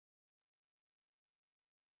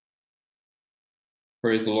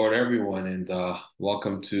Praise the Lord, everyone, and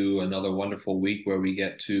welcome to another wonderful week where we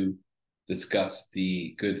get to discuss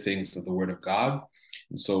the good things of the Word of God.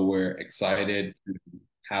 And so we're excited to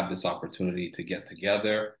have this opportunity to get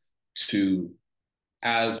together to,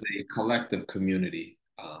 as a collective community,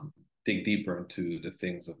 dig deeper into the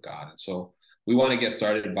things of God. And so we want to get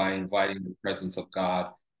started by inviting the presence of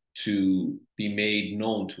God to be made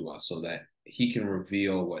known to us so that He can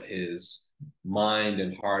reveal what His mind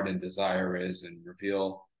and heart and desire is and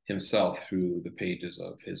reveal Himself through the pages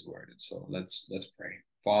of His Word. And so let's pray.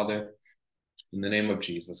 Father, in the name of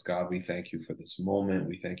Jesus, God, we thank you for this moment.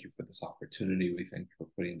 We thank you for this opportunity. We thank you for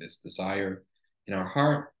putting this desire in our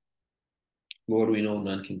heart. Lord, we know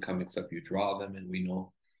none can come except you draw them, and we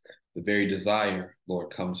know the very desire, Lord,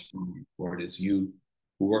 comes from you. Lord, it's you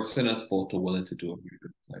who works in us both to will and to do of your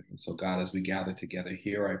good pleasure. And so, God, as we gather together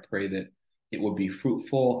here, I pray that it will be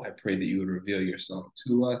fruitful. I pray that you would reveal yourself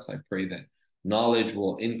to us. I pray that knowledge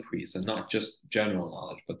will increase, and not just general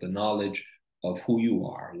knowledge, but the knowledge of who you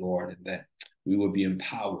are, Lord, and that we will be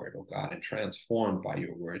empowered, oh God, and transformed by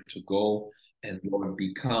your word to go and, Lord,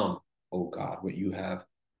 become, oh God, what you have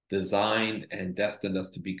designed and destined us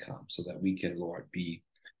to become so that we can, Lord, be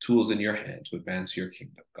tools in your hand to advance your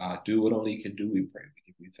kingdom. God, do what only you can do, we pray.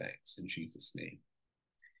 We give you thanks in Jesus' name.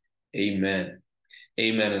 Amen.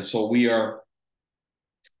 Amen. And so we are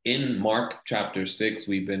in Mark chapter 6.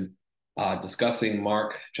 We've been discussing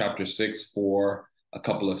Mark chapter 6 for a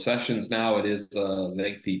couple of sessions now. It is a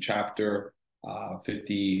lengthy chapter,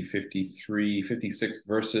 50, 53, 56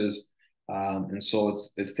 verses. And so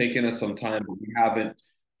it's taken us some time, but we haven't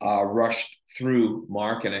rushed through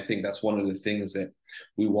Mark. And I think that's one of the things that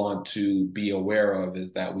we want to be aware of,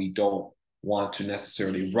 is that we don't want to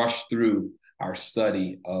necessarily rush through our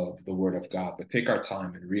study of the Word of God, but take our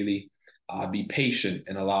time and really be patient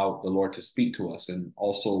and allow the Lord to speak to us. And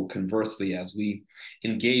also, conversely, as we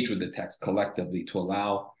engage with the text collectively, to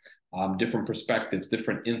allow different perspectives,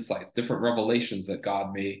 different insights, different revelations that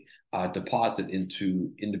God may deposit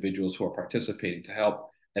into individuals who are participating to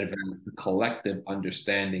help advance the collective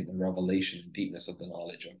understanding and revelation and deepness of the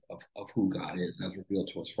knowledge of who God is as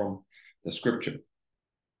revealed to us from the scripture.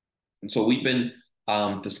 And so we've been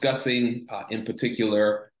discussing in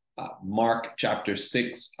particular Mark chapter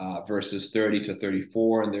 6, verses 30 to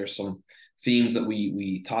 34. And there's some themes that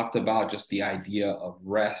we talked about, just the idea of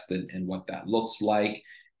rest and what that looks like,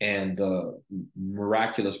 and the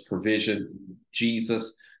miraculous provision of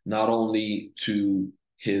Jesus, not only to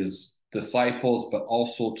his disciples, but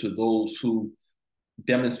also to those who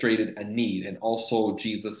demonstrated a need, and also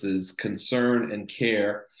Jesus's concern and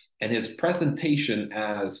care and his presentation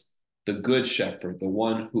as the good shepherd, the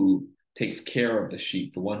one who takes care of the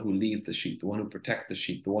sheep, the one who leads the sheep, the one who protects the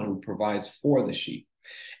sheep, the one who provides for the sheep.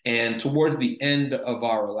 And towards the end of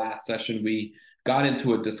our last session, we got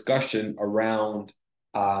into a discussion around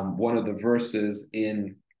one of the verses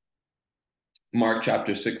in Mark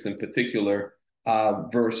chapter 6 in particular,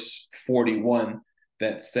 verse 41,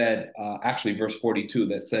 that said, actually verse 42,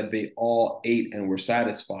 that said they all ate and were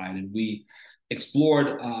satisfied. And we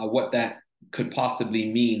explored what that could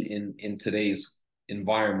possibly mean in today's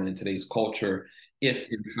environment, in today's culture, if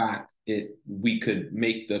in fact we could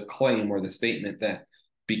make the claim or the statement that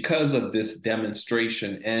because of this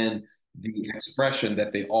demonstration and the expression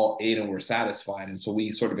that they all ate and were satisfied. And so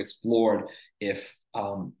we sort of explored if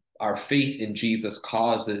our faith in Jesus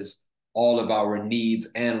causes all of our needs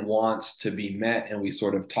and wants to be met. And we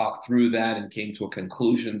sort of talked through that and came to a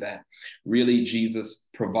conclusion that really Jesus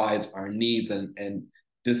provides our needs, and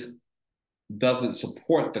this doesn't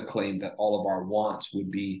support the claim that all of our wants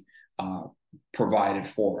would be provided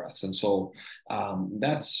for us. And so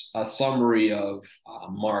that's a summary of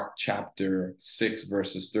Mark chapter 6,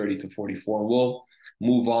 verses 30 to 44. We'll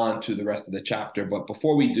move on to the rest of the chapter. But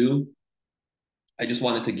before we do, I just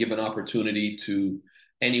wanted to give an opportunity to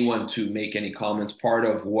anyone to make any comments. Part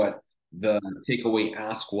of what the takeaway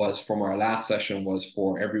ask was from our last session was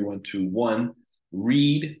for everyone to, one,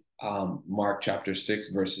 read Mark chapter 6,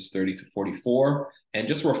 verses 30 to 44, and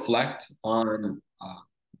just reflect on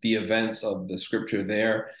the events of the scripture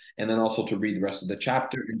there, and then also to read the rest of the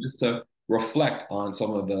chapter and just to reflect on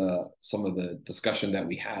some of the discussion that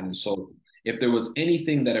we had. And so if there was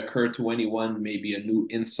anything that occurred to anyone, maybe a new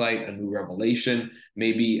insight, a new revelation,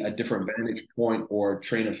 maybe a different vantage point or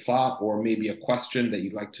train of thought, or maybe a question that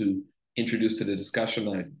you'd like to introduce to the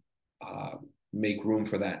discussion, I make room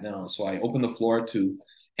for that now. So I open the floor to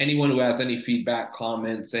anyone who has any feedback,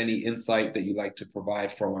 comments, any insight that you'd like to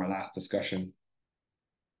provide from our last discussion.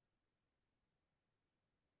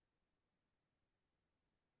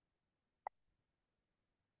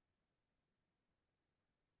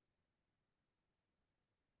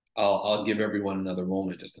 I'll give everyone another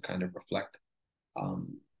moment just to kind of reflect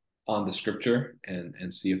um, on the scripture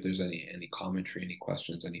and see if there's any commentary, any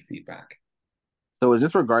questions, any feedback. So is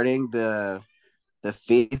this regarding the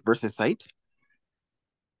faith versus sight?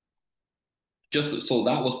 Just so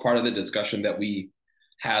that was part of the discussion that we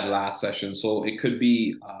had last session. So it could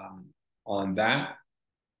be on that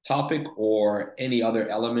topic or any other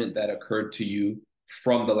element that occurred to you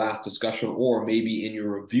from the last discussion, or maybe in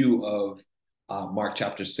your review of Mark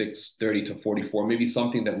chapter 6, 30 to 44, maybe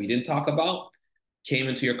something that we didn't talk about came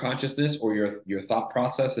into your consciousness or your thought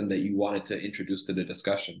process and that you wanted to introduce to the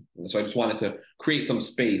discussion. And so I just wanted to create some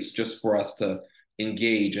space just for us to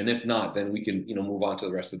engage. And if not, then we can, move on to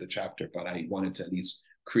the rest of the chapter. But I wanted to at least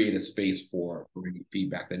create a space for any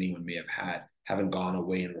feedback that anyone may have had, haven't gone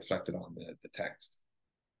away and reflected on the text.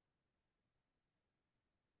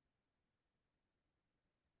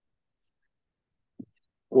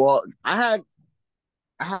 Well, I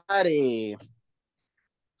had a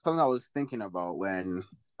something I was thinking about when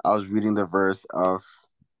I was reading the verse of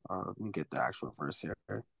let me get the actual verse here.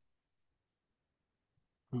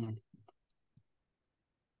 Hmm.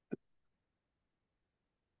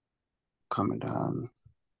 Coming down.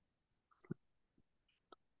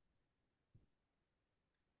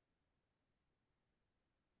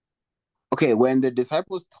 Okay, when the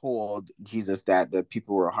disciples told Jesus that the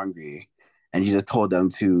people were hungry, and Jesus told them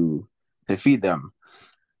to feed them,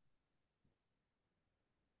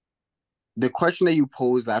 the question that you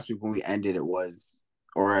posed last week when we ended it was,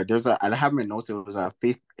 or there's a I have my notes. It was a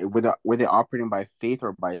faith. Were they operating by faith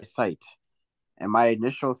or by sight? And my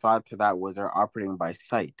initial thought to that was they're operating by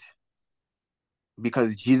sight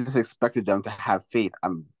because Jesus expected them to have faith.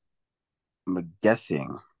 I'm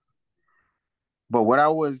guessing, but what I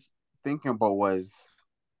was thinking about was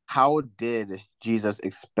how did Jesus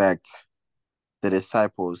expect the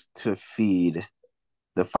disciples to feed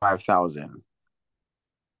the 5,000?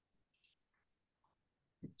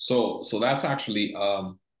 So that's actually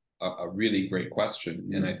a really great question,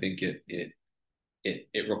 and I think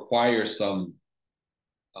it requires some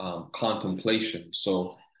contemplation.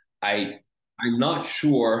 So I I'm not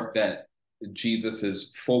sure that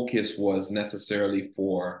Jesus's focus was necessarily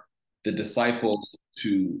for the disciples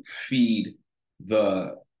to feed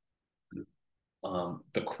the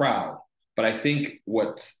the crowd, but I think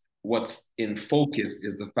what's in focus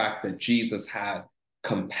is the fact that Jesus had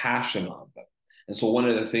compassion on them. And so one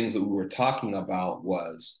of the things that we were talking about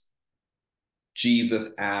was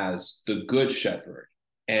Jesus as the good shepherd.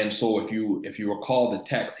 And so if you recall the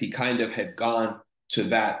text, he kind of had gone to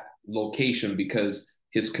that location because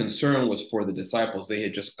his concern was for the disciples. They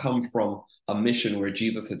had just come from a mission where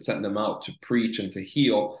Jesus had sent them out to preach and to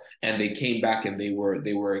heal, and they came back and they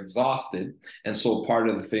were exhausted. And so part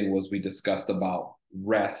of the thing was we discussed about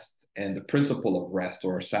rest and the principle of rest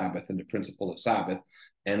or Sabbath and the principle of Sabbath.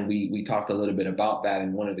 And we talked a little bit about that.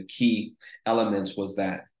 And one of the key elements was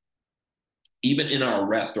that even in our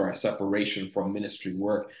rest or our separation from ministry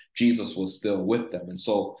work, Jesus was still with them. And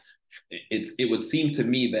so it would seem to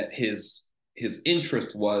me that his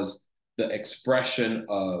interest was the expression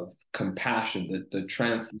of compassion, the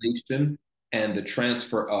translation and the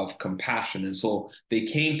transfer of compassion. And so they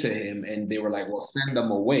came to him and they were like, well, send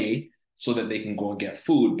them away so that they can go and get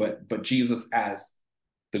food. But Jesus, as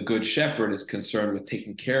the good shepherd, is concerned with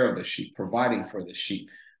taking care of the sheep, providing for the sheep,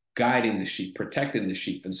 guiding the sheep, protecting the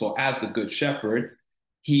sheep. And so as the good shepherd,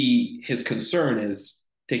 his concern is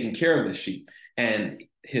taking care of the sheep. And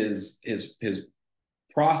his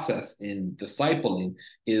process in discipling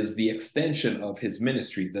is the extension of his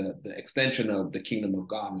ministry, the extension of the kingdom of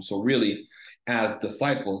God. And so really, as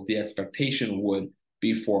disciples, the expectation would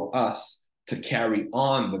be for us to carry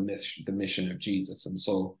on the mission of Jesus. And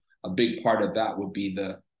so a big part of that would be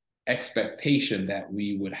the expectation that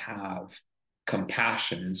we would have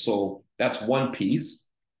compassion. And so that's one piece.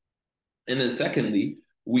 And then secondly,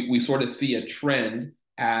 we sort of see a trend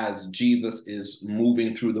as Jesus is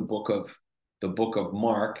moving through the book of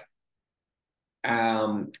Mark,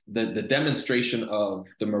 the demonstration of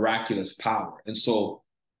the miraculous power. And so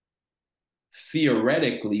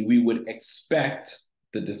theoretically, we would expect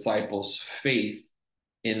the disciples' faith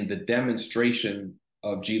in the demonstration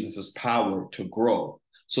of Jesus's power to grow.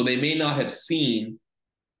 So they may not have seen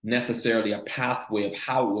necessarily a pathway of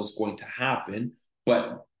how it was going to happen,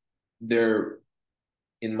 but there,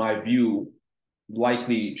 in my view,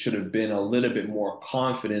 likely should have been a little bit more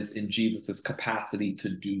confidence in Jesus's capacity to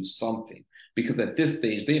do something. Because at this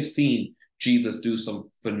stage, they've seen Jesus do some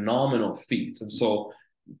phenomenal feats. And so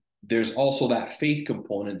there's also that faith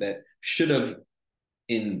component that should have,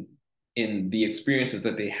 in the experiences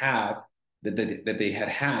that they have, that they had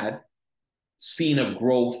had, seen a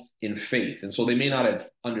growth in faith. And so they may not have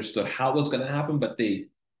understood how it was going to happen, but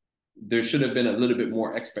there should have been a little bit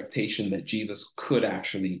more expectation that Jesus could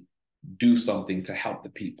actually do something to help the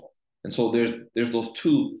people. And so there's those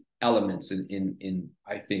two elements in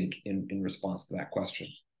I think in response to that question.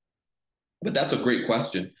 But that's a great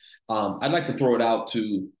question. I'd like to throw it out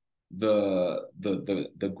to the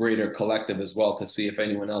greater collective as well to see if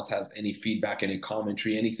anyone else has any feedback, any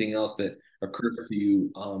commentary, anything else that occurred to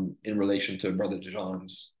you in relation to Brother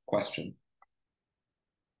John's question.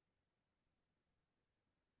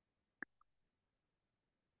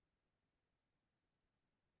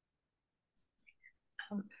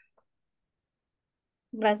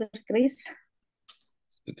 Brother Chris.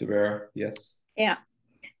 Tavera, yes. Yeah.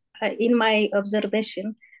 In my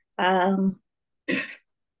observation,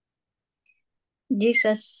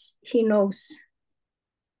 Jesus, he knows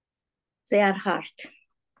their heart.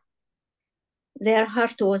 Their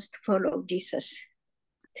heart was to follow Jesus,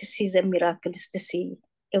 to see the miracles, to see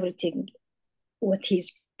everything, what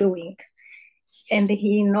he's doing. And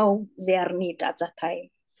he knows their need at that time.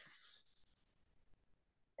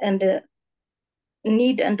 And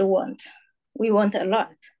need and want. We want a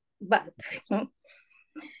lot, but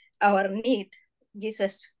our need,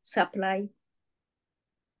 Jesus supply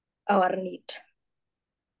our need.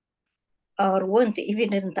 Our want, even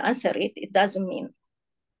didn't answer it, it doesn't mean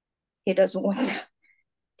he doesn't want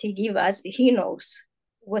to give us. He knows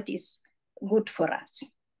what is good for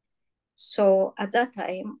us. So at that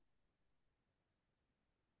time,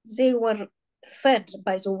 they were fed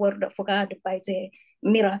by the word of God, by the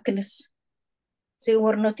miracles. They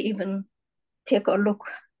were not even take a look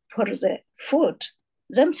for the food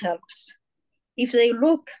themselves. If they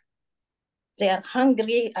look, they are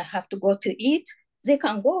hungry, I have to go to eat, they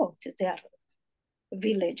can go to their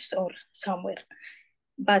village or somewhere.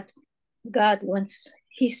 But God wants,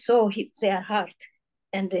 he saw their heart,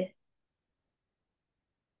 and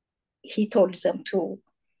he told them to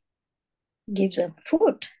give them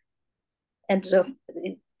food. And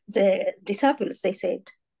the disciples, they said,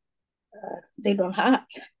 they don't have,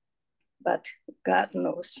 but God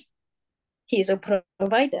knows. He is a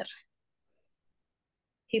provider.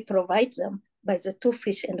 He provides them by the 2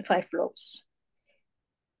 fish and 5 loaves.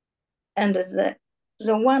 And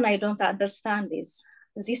the one I don't understand is,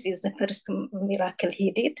 this is the first miracle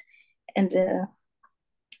he did. And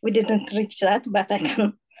we didn't reach that, but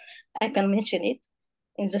I can mention it.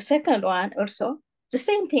 In the second one also, the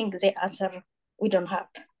same thing, they answer, we don't have.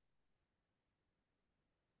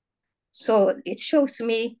 So it shows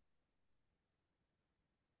me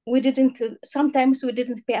sometimes we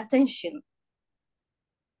didn't pay attention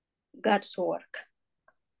God's work.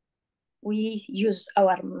 We use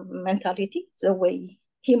our mentality, the way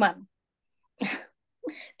human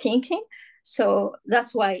thinking. So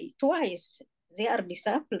that's why twice they are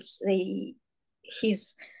disciples.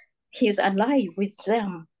 He's alive with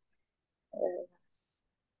them.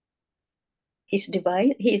 He's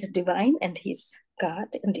divine, and he's God,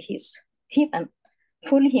 and he's human,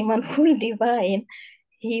 full divine.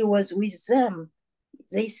 He was with them.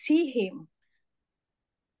 They see him.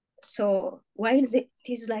 So while it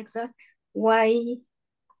is like that, why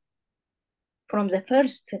from the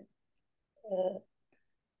first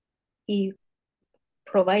he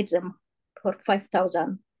provides them for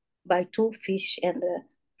 5,000 by 2 fish and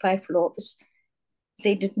 5 loaves?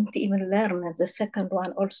 They didn't even learn the second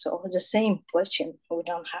one also, the same question we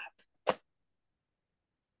don't have.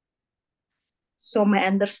 So my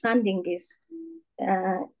understanding is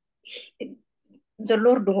the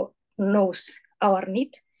Lord knows our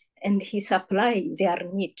need, and he supplies their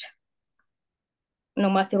need, no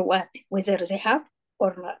matter what, whether they have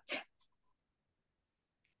or not.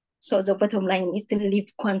 So the bottom line is to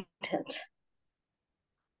live content.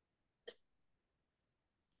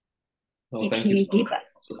 Oh, if he give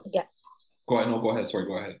us, yeah. Go ahead. No, go ahead. Sorry,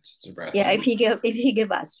 go ahead, Sister Brad. Yeah, if he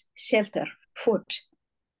give us shelter, food,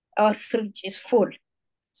 our fridge is full,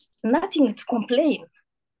 nothing to complain.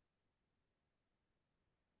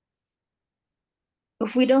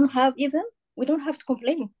 If we don't have even, we don't have to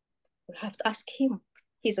complain. We have to ask him.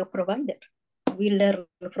 He's a provider. We learn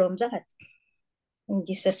from that. In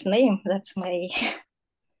Jesus' name, that's my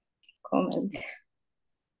comment.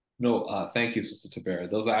 No, thank you, Sister Tabera.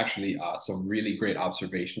 Those are actually some really great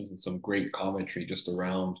observations and some great commentary just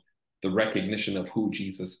around the recognition of who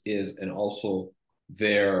Jesus is, and also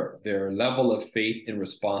their level of faith in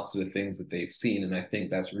response to the things that they've seen. And I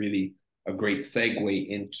think that's really a great segue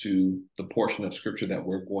into the portion of scripture that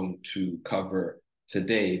we're going to cover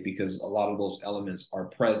today, because a lot of those elements are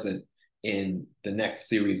present in the next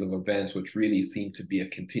series of events, which really seem to be a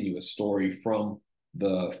continuous story from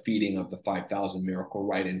the feeding of the 5,000 miracle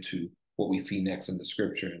right into what we see next in the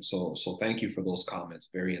scripture. And so thank you for those comments.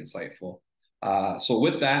 Very insightful. So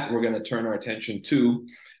with that, we're going to turn our attention to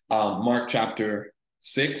Mark chapter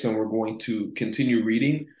 6, and we're going to continue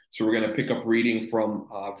reading. So we're going to pick up reading from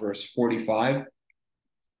verse 45,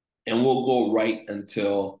 and we'll go right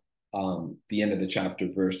until the end of the chapter,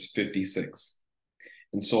 verse 56.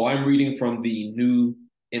 And so I'm reading from the New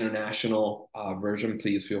International Version.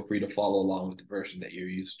 Please feel free to follow along with the version that you're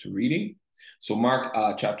used to reading. So Mark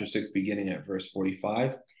chapter 6, beginning at verse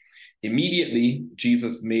 45. Immediately,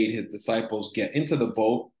 Jesus made his disciples get into the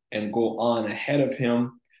boat and go on ahead of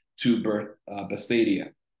him to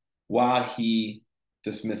Bethsaida, while he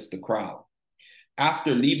dismissed the crowd.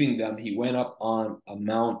 After leaving them, he went up on a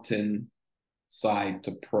mountain side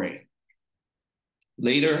to pray.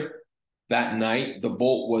 Later that night, the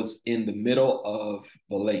boat was in the middle of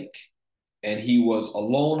the lake, and he was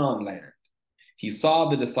alone on land. He saw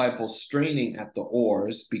the disciples straining at the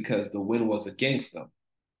oars because the wind was against them.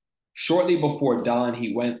 Shortly before dawn,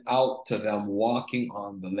 he went out to them walking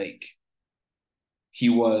on the lake. He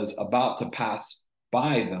was about to pass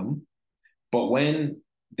by them, but when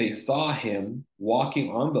they saw him walking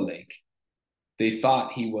on the lake, they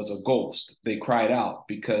thought he was a ghost. They cried out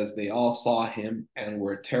because they all saw him and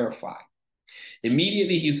were terrified.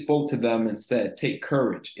 Immediately he spoke to them and said, "Take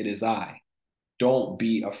courage, it is I. Don't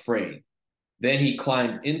be afraid." Then he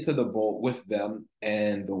climbed into the boat with them,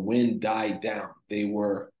 and the wind died down. They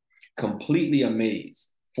were completely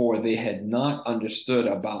amazed, for they had not understood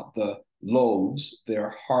about the loaves.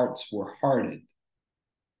 Their hearts were hardened.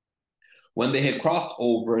 When they had crossed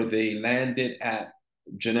over, they landed at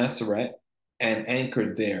Gennesaret and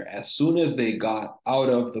anchored there. As soon as they got out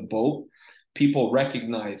of the boat, people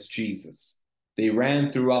recognized Jesus. They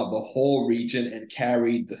ran throughout the whole region and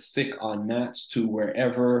carried the sick on mats to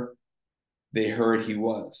wherever they heard he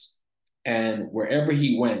was. And wherever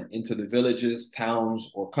he went, into the villages,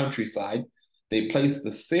 towns, or countryside, they placed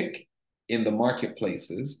the sick in the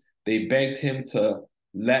marketplaces. They begged him to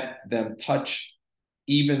let them touch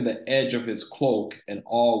even the edge of his cloak, and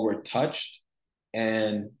all were touched,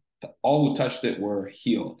 and all who touched it were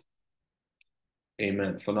healed.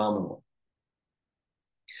 Amen. Phenomenal.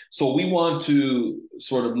 So we want to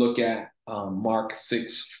sort of look at Mark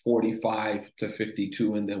 6:45 to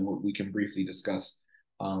 52, and then we can briefly discuss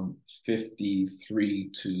 53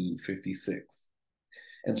 to 56.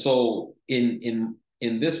 And so in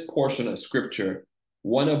this portion of scripture,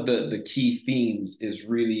 one of the key themes is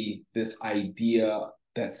really this idea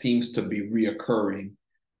that seems to be reoccurring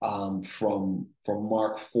from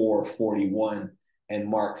Mark 4:41 and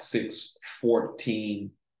Mark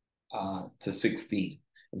 6:14 to 16.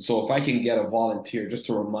 And so if I can get a volunteer just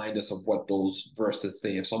to remind us of what those verses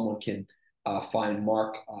say, if someone can find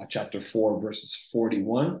Mark chapter 4, verses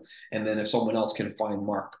 41, and then if someone else can find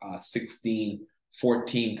Mark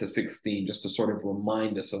 16:14 to 16, just to sort of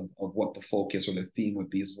remind us of what the focus or the theme of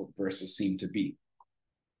these verses seem to be.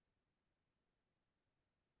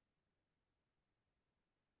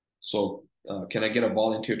 So can I get a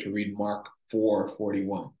volunteer to read Mark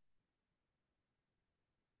 4:41?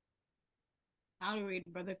 I'll read,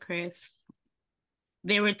 Brother Chris.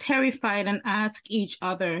 They were terrified and asked each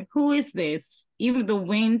other, "Who is this? Even the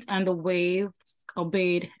wind and the waves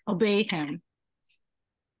obey him."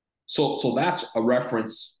 So that's a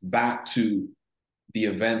reference back to the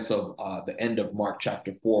events of the end of Mark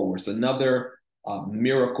chapter 4, where it's another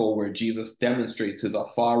miracle where Jesus demonstrates his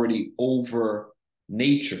authority over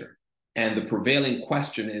nature. And the prevailing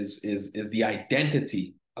question is the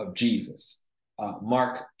identity of Jesus.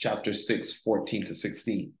 Mark chapter 6:14 to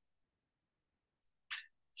 16.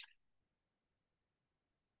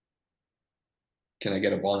 Can I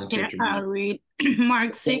get a volunteer to read? I'll read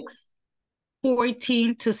Mark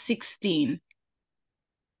 6:14 to 16.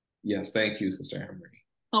 Yes, thank you, Sister Emery.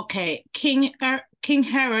 Okay, King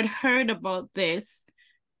Herod heard about this,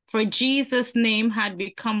 for Jesus' name had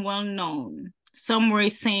become well known. Some were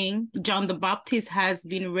saying John the Baptist has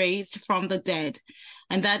been raised from the dead,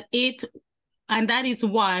 and that is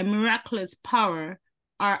why miraculous power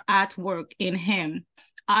are at work in him.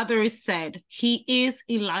 Others said he is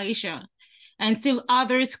Elijah, and still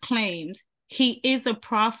others claimed he is a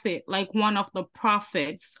prophet, like one of the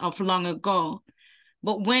prophets of long ago.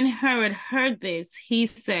 But when Herod heard this, he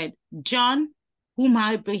said, "John, whom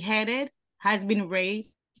I beheaded, has been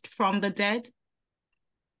raised from the dead."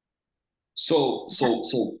 So,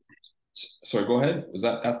 sorry, go ahead.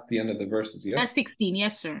 That's the end of the verses? Yes. That's 16.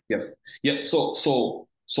 Yes, sir. Yes. Yeah. So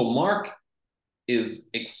Mark is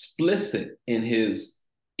explicit in his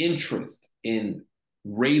interest in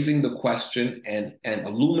raising the question and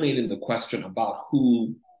illuminating the question about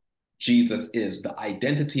who Jesus is, the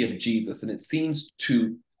identity of Jesus. And it seems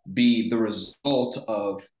to be the result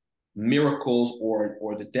of miracles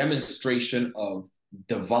or the demonstration of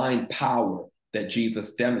divine power that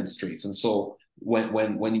Jesus demonstrates. And so when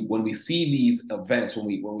we see these events, when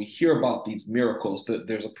we hear about these miracles,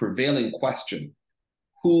 there's a prevailing question: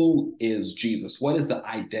 who is Jesus? What is the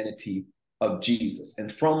identity of Jesus?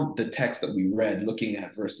 And from the text that we read, looking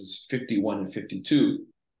at verses 51 and 52,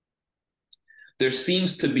 there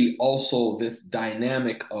seems to be also this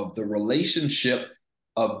dynamic of the relationship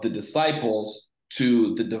of the disciples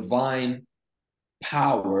to the divine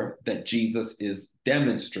power that Jesus is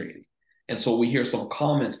demonstrating. And so we hear some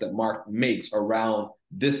comments that Mark makes around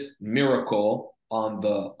this miracle on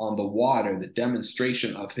the water, the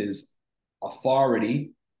demonstration of his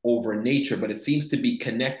authority over nature, but it seems to be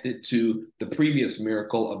connected to the previous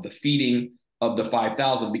miracle of the feeding of the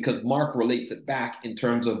 5,000, because Mark relates it back in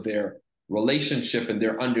terms of their relationship and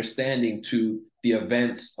their understanding to the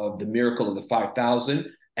events of the miracle of the 5,000,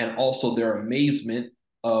 and also their amazement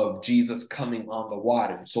of Jesus coming on the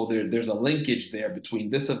water. So there's a linkage there between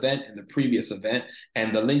this event and the previous event,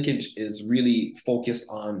 and the linkage is really focused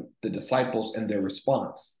on the disciples and their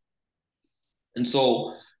response. And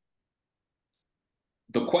so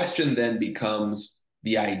the question then becomes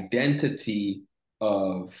the identity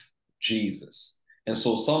of Jesus. And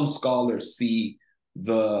so some scholars see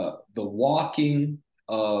the walking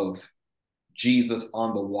of Jesus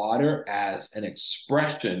on the water as an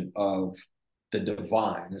expression of the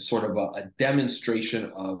divine, as sort of a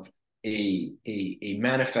demonstration of a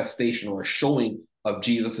manifestation or a showing of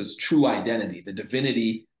Jesus's true identity, the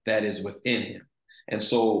divinity that is within him. And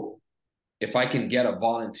so if I can get a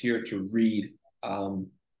volunteer to read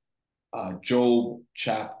Job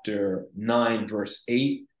chapter 9, verse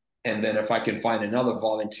 8, and then if I can find another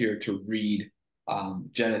volunteer to read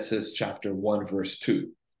Genesis chapter 1, verse 2.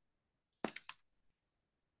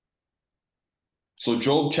 So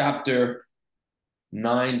Job chapter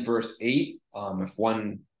 9, verse 8, if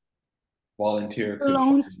one volunteer could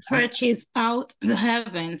alone find that. stretches out the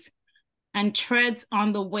heavens and treads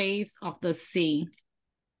on the waves of the sea.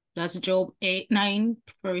 That's Job 9,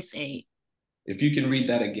 verse 8. If you can read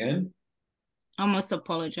that again. I must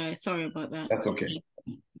apologize. Sorry about that. That's okay.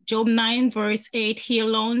 Job 9, verse 8, he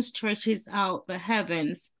alone stretches out the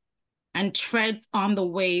heavens and treads on the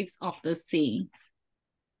waves of the sea.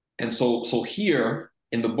 And so here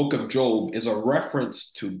in the book of Job is a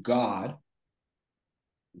reference to God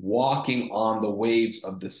walking on the waves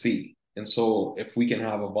of the sea. And so if we can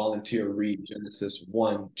have a volunteer read Genesis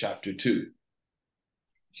 1, chapter 2.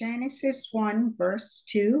 Genesis 1, verse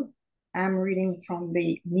 2. I'm reading from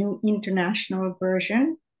the New International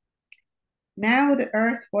Version. Now the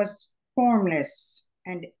earth was formless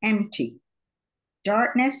and empty.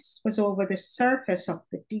 Darkness was over the surface of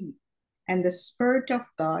the deep, and the Spirit of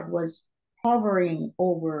God was hovering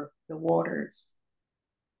over the waters.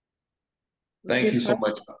 Thank you so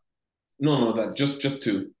much. No, that just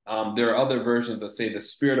to. There are other versions that say the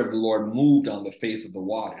Spirit of the Lord moved on the face of the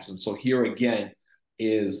waters. And so here again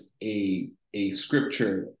is a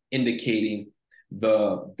scripture indicating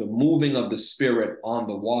the moving of the Spirit on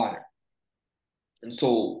the water. And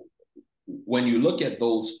so when you look at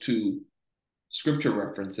those two scripture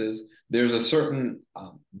references, there's a certain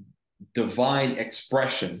divine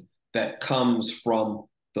expression that comes from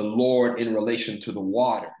the Lord in relation to the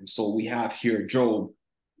water. And so we have here Job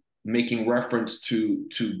making reference to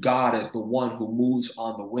God as the one who moves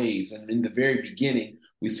on the waves. And in the very beginning,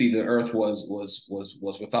 we see the earth was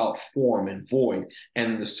without form and void,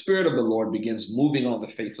 and the Spirit of the Lord begins moving on the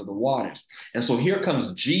face of the waters. And so here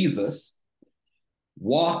comes Jesus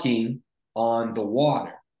walking on the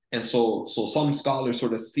water. And so some scholars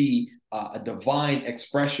sort of see a divine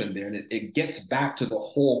expression there, and it gets back to the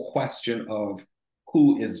whole question of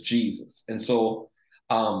who is Jesus. And so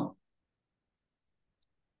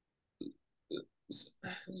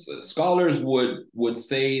scholars would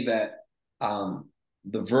say that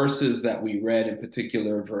the verses that we read, in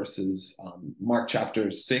particular verses Mark chapter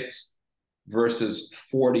 6, verses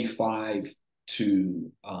 45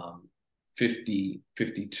 to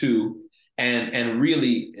 52, and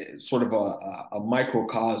really sort of a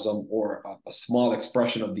microcosm or a small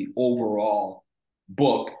expression of the overall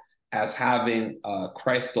book as having a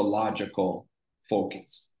Christological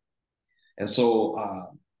focus. And so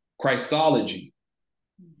Christology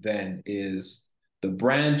then is the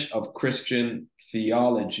branch of Christian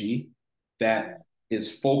theology that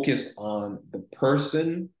is focused on the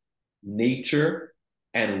person, nature,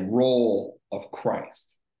 and role of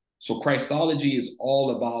Christ. So Christology is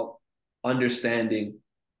all about understanding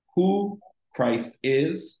who Christ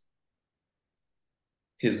is,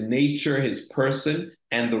 his nature, his person,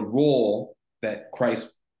 and the role that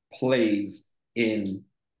Christ plays in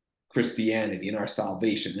Christianity, in our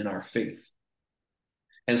salvation, in our faith.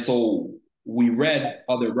 And so we read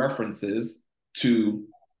other references to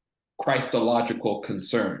Christological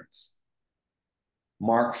concerns.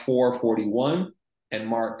 Mark 4:41 and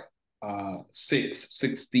Mark 14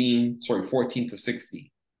 to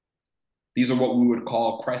 16. These are what we would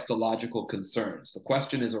call Christological concerns. The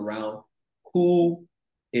question is around who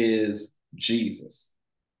is Jesus?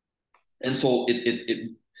 And so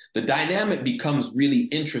the dynamic becomes really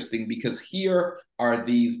interesting because here are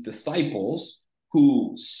these disciples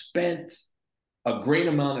who spent a great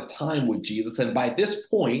amount of time with Jesus. And by this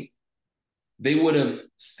point, they would have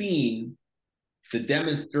seen the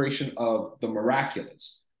demonstration of the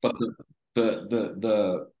miraculous. But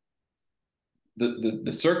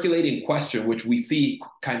the circulating question, which we see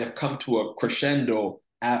kind of come to a crescendo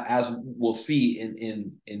as we'll see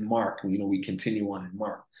in Mark, we continue on in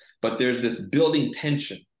Mark. But there's this building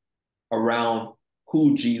tension around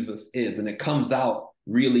who Jesus is, and it comes out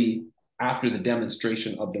really after the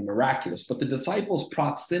demonstration of the miraculous. But the disciples'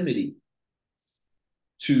 proximity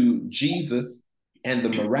to Jesus and the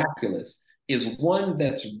miraculous is one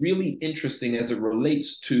that's really interesting as it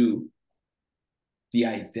relates to the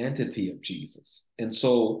identity of Jesus. And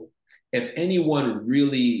so if anyone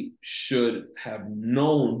really should have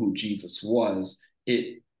known who Jesus was,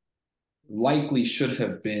 it likely should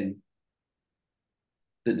have been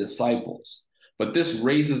the disciples. But this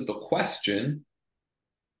raises the question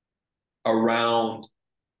around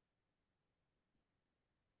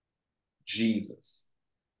Jesus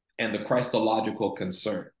and the Christological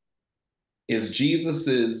concern. Is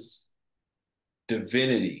Jesus's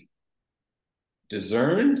divinity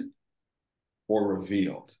discerned or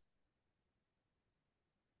revealed?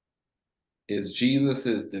 Is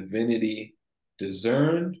Jesus's divinity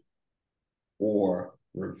discerned or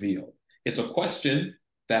revealed? It's a question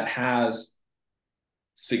that has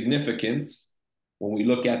significance when we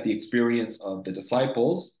look at the experience of the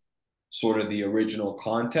disciples, sort of the original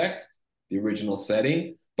context, the original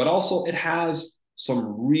setting, but also it has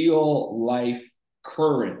some real life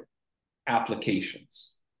current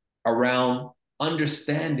applications around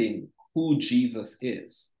understanding who Jesus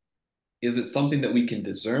is. Is it something that we can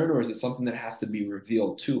discern, or is it something that has to be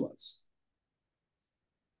revealed to us?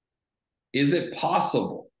 Is it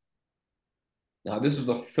possible? Now, this is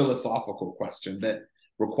a philosophical question that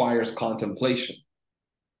requires contemplation,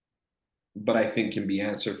 but I think can be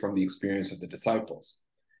answered from the experience of the disciples.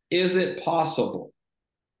 Is it possible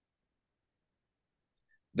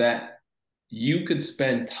that you could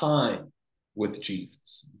spend time with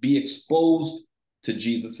Jesus, be exposed to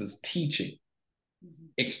Jesus's teaching,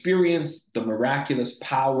 experience the miraculous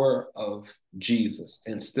power of Jesus,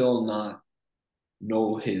 and still not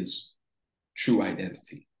know his true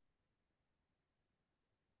identity?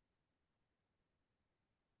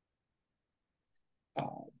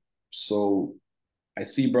 So I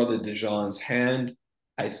see Brother Dejan's hand.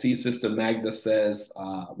 I see Sister Magda says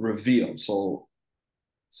revealed. So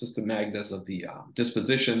Sister Magda's of the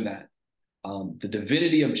disposition that the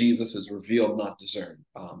divinity of Jesus is revealed, not discerned.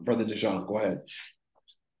 Brother Dejan, go ahead.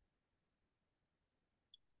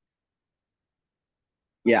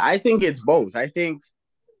 Yeah, I think it's both. I think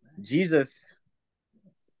Jesus'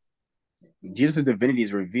 divinity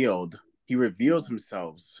is revealed. He reveals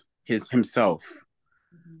himself.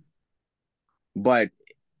 But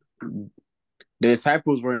the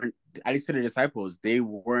disciples weren't, at least to the disciples, they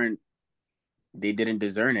didn't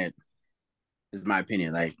discern it, is my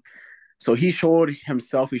opinion. Like, so he showed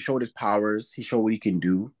himself, he showed his powers, he showed what he can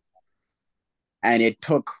do. And it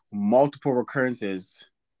took multiple recurrences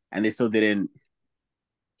and they still didn't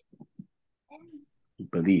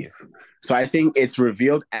believe. So I think it's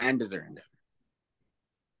revealed and discerned.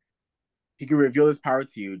 He can reveal his power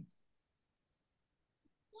to you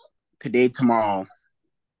today, tomorrow,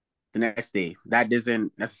 the next day. That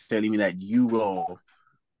doesn't necessarily mean that you will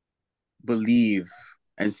believe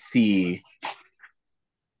and see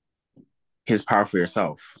his power for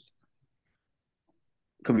yourself.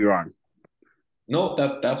 Could be wrong. No,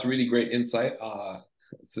 that's really great insight.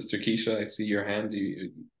 Sister Keisha, I see your hand.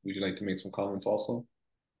 Would you like to make some comments also?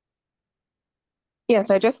 Yes,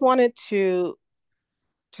 I just wanted to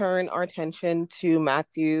turn our attention to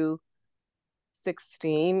Matthew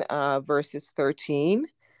 16, verses 13.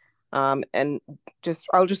 And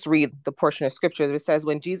I'll just read the portion of scripture. It says,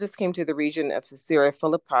 when Jesus came to the region of Caesarea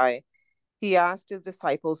Philippi, he asked his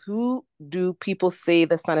disciples, who do people say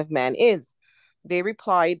the Son of Man is? They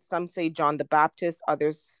replied, some say John the Baptist,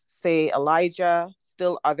 others say Elijah,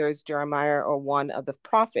 still others Jeremiah or one of the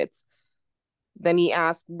prophets. Then he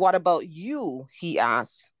asked, what about you? He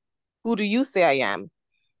asked, who do you say I am?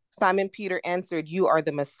 Simon Peter answered, you are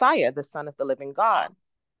the Messiah, the Son of the living God.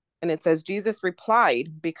 And it says, Jesus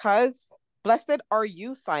replied, because blessed are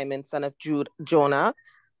you, Simon, son of Jonah,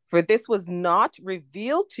 for this was not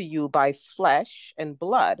revealed to you by flesh and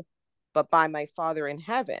blood, but by my Father in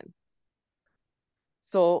heaven.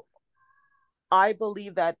 So I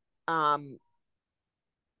believe that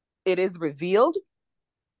it is revealed,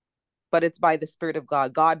 but it's by the Spirit of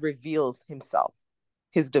God. God reveals himself,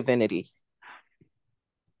 his divinity.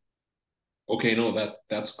 Okay, no,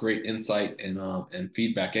 that's great insight and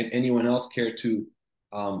feedback. And anyone else care to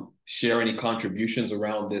share any contributions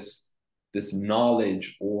around this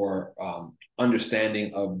knowledge or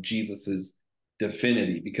understanding of Jesus's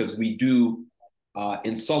divinity? Because we do,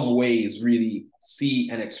 in some ways, really see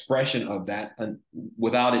an expression of that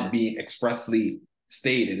without it being expressly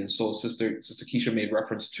stated. And so, Sister Keisha made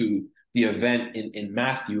reference to the event in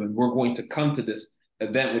Matthew, and we're going to come to this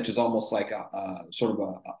event, which is almost like a sort of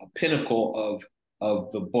a pinnacle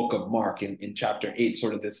of the book of Mark in chapter 8,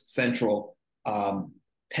 sort of this central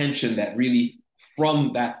tension that really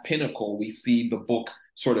from that pinnacle, we see the book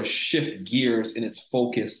sort of shift gears in its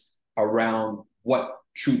focus around what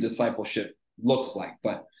true discipleship looks like.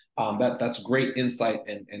 But that's great insight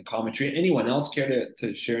and commentary. Anyone else care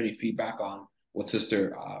to share any feedback on what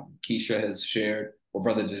Sister Keisha has shared or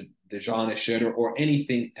Brother Dejan has shared or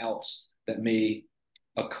anything else that may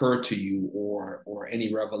occur to you or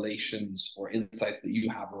any revelations or insights that you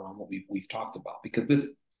have around what we've talked about? Because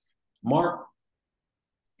this Mark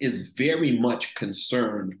is very much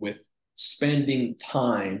concerned with spending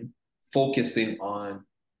time focusing on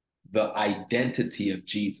the identity of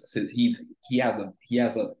Jesus. He has an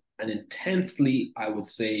intensely, I would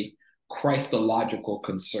say, Christological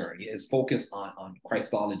concern. His focus on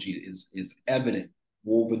Christology is evident,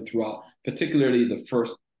 woven throughout, particularly the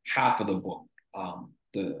first half of the book,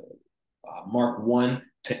 the Mark 1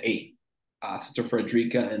 to 8. Sister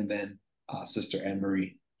Frederica and then Sister Anne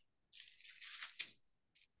Marie.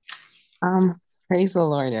 Praise the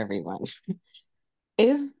Lord, everyone.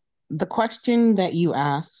 Is the question that you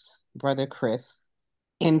asked, Brother Chris,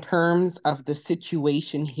 in terms of the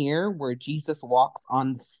situation here where Jesus walks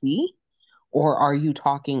on the sea, or are you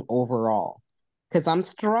talking overall? Because I'm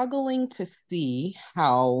struggling to see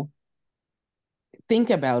how,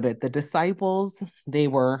 think about it, the disciples, they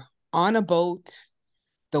were on a boat,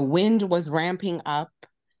 the wind was ramping up,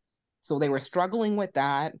 so they were struggling with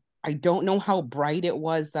that. I don't know how bright it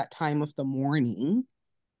was that time of the morning.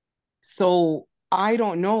 So I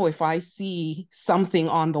don't know if I see something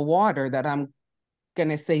on the water that I'm going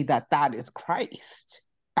to say that is Christ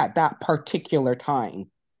at that particular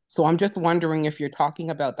time. So I'm just wondering if you're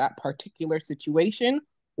talking about that particular situation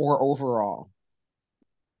or overall.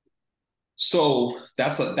 So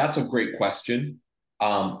that's a great question.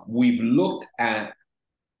 We've looked at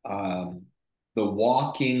the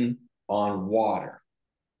walking on water.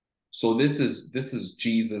 So this is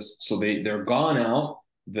Jesus. So they're gone out.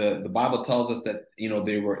 The Bible tells us that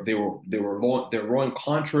they're rowing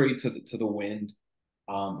contrary to the wind.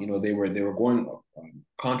 They were going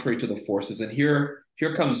contrary to the forces. And here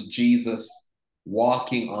comes Jesus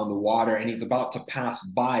walking on the water, and he's about to pass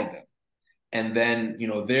by them. And then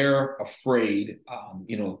they're afraid,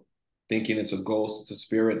 thinking it's a ghost, it's a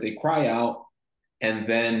spirit. They cry out, and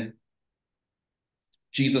then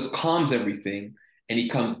Jesus calms everything, and he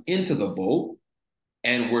comes into the boat,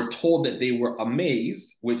 and we're told that they were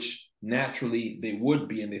amazed, which naturally they would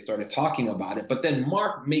be, and they started talking about it. But then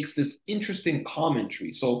Mark makes this interesting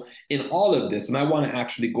commentary. So in all of this, and I want to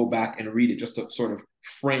actually go back and read it just to sort of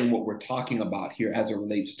frame what we're talking about here as it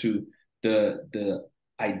relates to the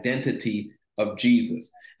identity of Jesus.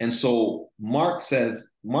 And so Mark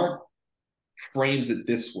frames it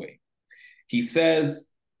this way. He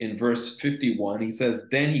says in verse 51, he says,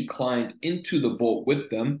 then he climbed into the boat with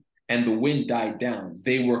them, and the wind died down.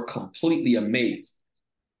 They were completely amazed.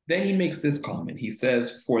 Then he makes this comment. He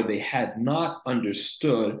says, for they had not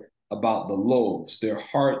understood about the loaves. Their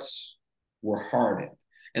hearts were hardened.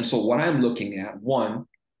 And so what I'm looking at, one,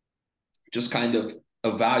 just kind of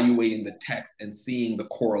evaluating the text and seeing the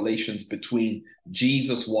correlations between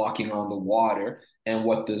Jesus walking on the water and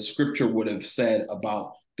what the scripture would have said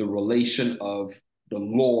about the relation of the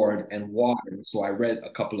Lord and water. So I read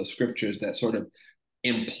a couple of scriptures that sort of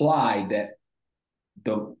imply that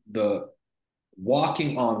the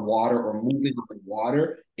walking on water or moving on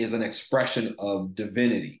water is an expression of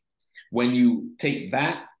divinity. When you take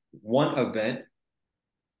that one event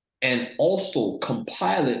and also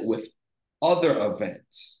compile it with other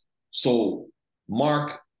events. So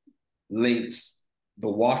Mark links the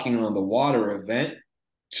walking on the water event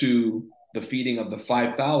to the feeding of the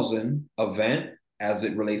 5,000 event as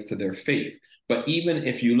it relates to their faith. But even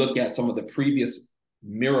if you look at some of the previous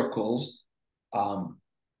miracles,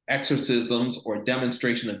 exorcisms, or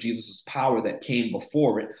demonstration of Jesus's power that came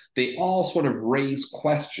before it, they all sort of raise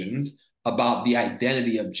questions about the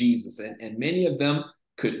identity of Jesus. And many of them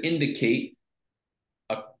could indicate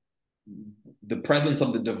the presence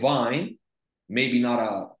of the divine, maybe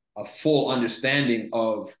not a full understanding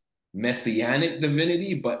of messianic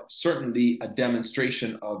divinity, but certainly a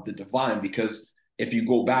demonstration of the divine. Because if you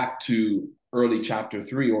go back to early chapter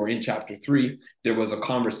 3, or in chapter 3, there was a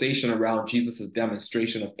conversation around Jesus's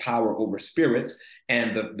demonstration of power over spirits,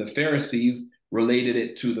 and the Pharisees related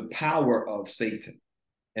it to the power of Satan.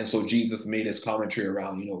 And so Jesus made his commentary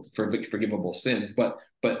around, forgivable sins. But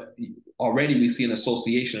already we see an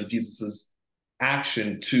association of Jesus's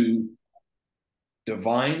action to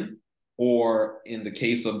divine, or in the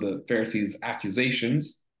case of the Pharisees'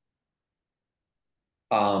 accusations,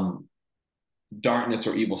 darkness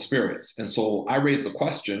or evil spirits. And so I raised the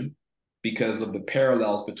question because of the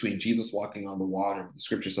parallels between Jesus walking on the water, the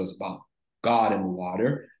scripture says about God in the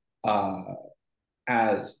water,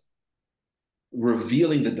 as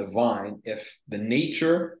revealing the divine, if the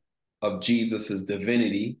nature of Jesus's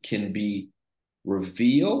divinity can be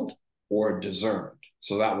revealed or discerned.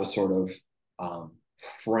 So that was sort of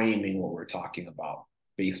framing what we're talking about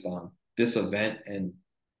based on this event and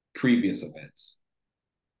previous events.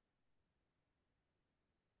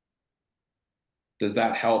 Does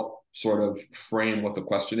that help sort of frame what the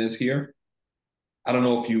question is here? I don't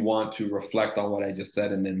know if you want to reflect on what I just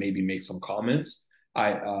said and then maybe make some comments.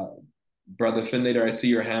 Brother Finlater, I see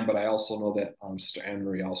your hand, but I also know that Sister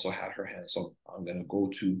Anne-Marie also had her hand. So I'm going to go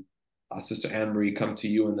to Sister Anne-Marie, come to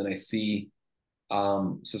you, and then I see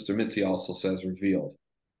Sister Mitzi also says revealed.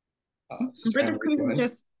 Brother Chris,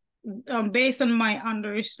 just based on my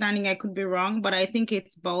understanding, I could be wrong, but I think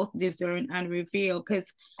it's both discern and reveal,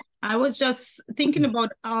 because I was just thinking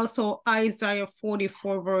about also Isaiah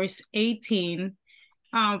 44 verse 18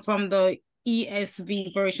 from the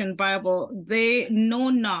ESV version Bible. They know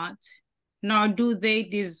not, nor do they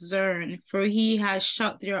discern, for he has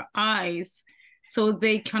shut their eyes so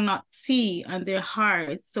they cannot see, and their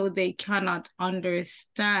hearts so they cannot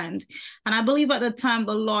understand. And I believe at the time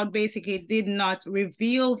the Lord basically did not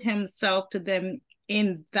reveal himself to them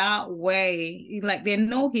in that way. Like, they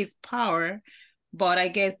know his power, but I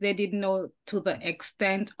guess they didn't know to the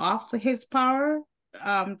extent of his power.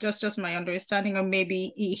 Just my understanding, or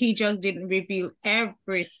maybe he just didn't reveal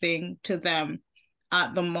everything to them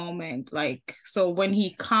at the moment. Like, so when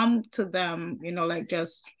he come to them,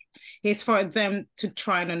 just it's for them to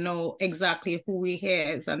try to know exactly who he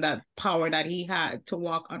is and that power that he had to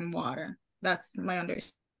walk on water. That's my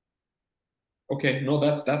understanding. Okay, no,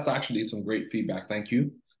 that's actually some great feedback. Thank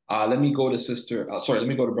you. Let me go to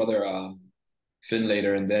Brother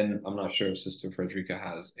Finlater, and then I'm not sure if Sister Frederica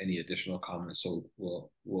has any additional comments, so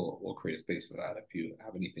we'll create a space for that if you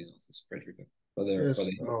have anything else, Sister Frederica.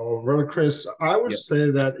 Brother Chris, I would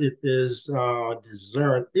say that it is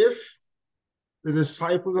discerned if the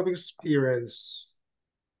disciples of experience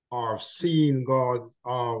are seeing God,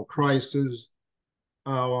 Christ's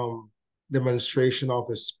demonstration of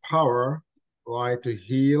his power, right, to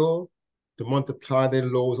heal, to multiply their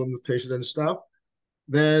loaves on the fishes and stuff,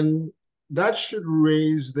 then that should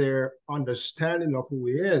raise their understanding of who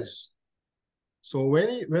he is. So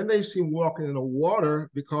when they see him walking in the water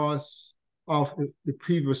because of the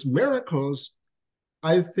previous miracles,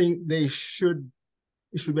 I think it should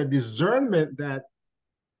be a discernment that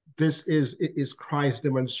this is Christ's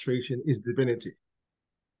demonstration, is divinity.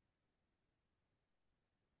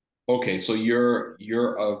 Okay, so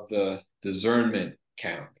you're of the discernment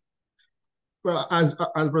camp. Well, as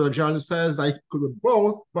Brother John says, I could do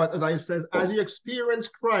both, but as I says, as you experience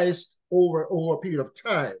Christ over a period of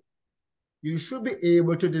time, you should be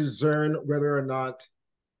able to discern whether or not,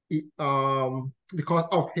 because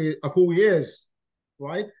of who he is,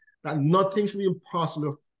 right? That nothing should be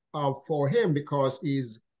impossible for him because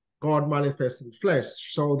he's God manifested in flesh.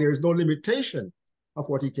 So there is no limitation of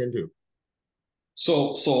what he can do.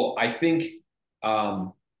 So I think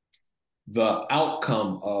the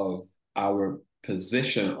outcome of our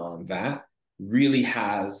position on that really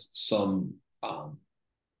has some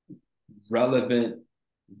relevant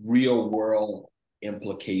real world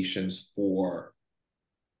implications for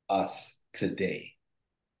us today.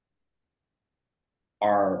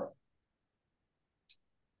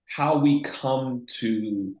 How we come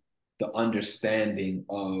to the understanding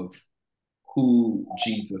of who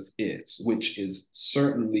Jesus is, which is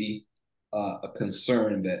certainly a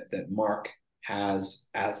concern that Mark has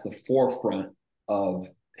as the forefront of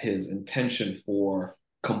his intention for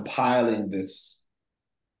compiling this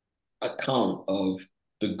account of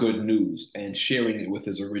the good news and sharing it with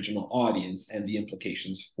his original audience and the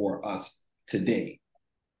implications for us today.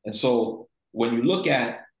 And so when you look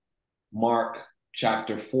at Mark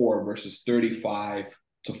chapter 4, verses 35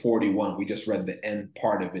 to 41, we just read the end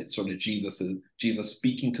part of it. Sort of Jesus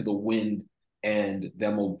speaking to the wind and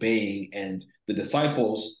them obeying, and the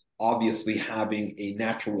disciples obviously having a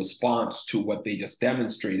natural response to what they just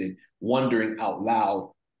demonstrated, wondering out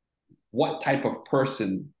loud what type of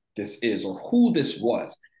person this is or who this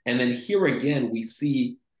was. And then here again, we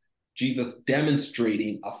see Jesus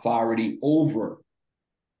demonstrating authority over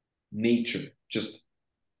nature, just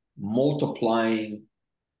multiplying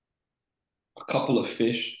a couple of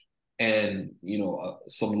fish and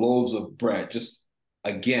some loaves of bread, just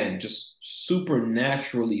again just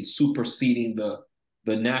supernaturally superseding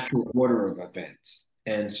the natural order of events.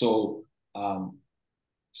 And so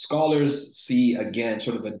scholars see again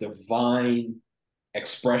sort of a divine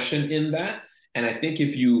expression in that. And I think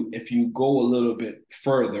if you go a little bit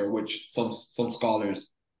further, which some scholars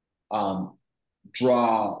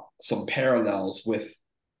draw some parallels with,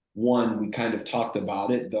 one, we kind of talked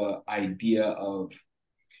about it, the idea of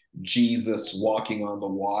Jesus walking on the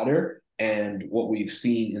water and what we've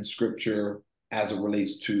seen in scripture as it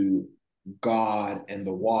relates to God and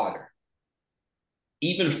the water.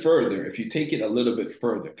 Even further, if you take it a little bit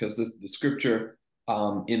further, because the scripture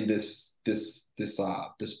in this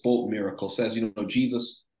boat miracle says,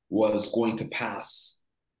 Jesus was going to pass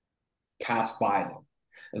by them.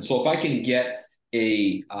 And so if I can get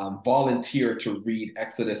a volunteer to read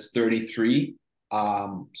Exodus 33.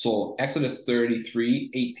 So Exodus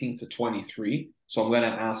 33, 18 to 23. So I'm going to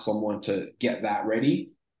ask someone to get that ready.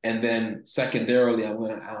 And then secondarily, I'm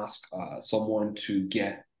going to ask someone to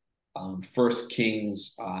get 1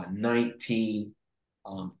 Kings 19,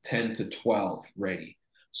 10 to 12 ready.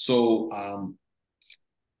 So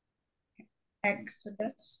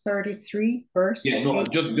Exodus 33, verse yeah, no, 8.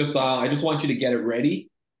 I just want you to get it ready.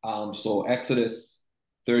 So Exodus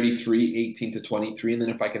 33, 18 to 23. And then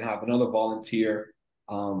if I can have another volunteer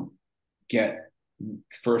get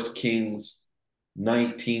 1 Kings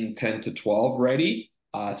 19, 10 to 12 ready.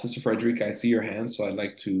 Sister Frederica, I see your hand, so I'd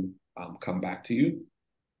like to come back to you.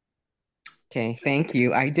 Okay, thank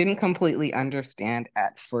you. I didn't completely understand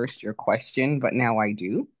at first your question, but now I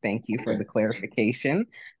do. Thank you for the clarification.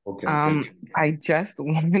 Okay. I just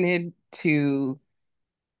wanted to,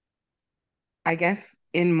 I guess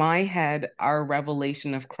in my head, our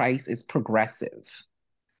revelation of Christ is progressive.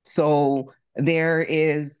 So there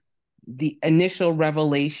is the initial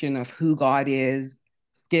revelation of who God is.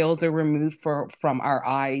 Scales are removed from our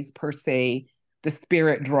eyes, per se. The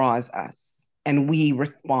Spirit draws us and we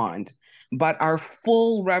respond. But our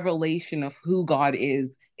full revelation of who God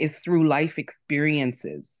is through life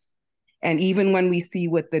experiences. And even when we see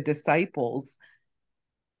with the disciples,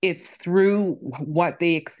 it's through what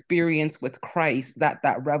they experience with Christ that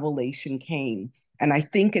revelation came. And I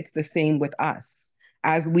think it's the same with us.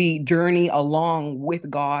 As we journey along with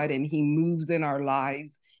God and he moves in our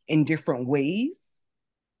lives in different ways,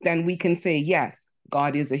 then we can say, yes,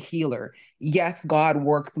 God is a healer. Yes, God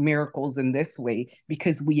works miracles in this way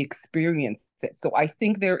because we experience it. So I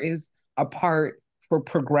think there is a part for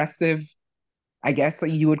progressive, I guess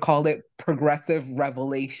you would call it progressive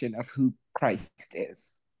revelation of who Christ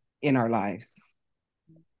is in our lives.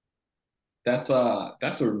 That's a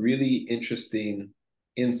really interesting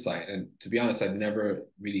insight. And to be honest, I've never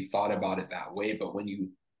really thought about it that way. But when you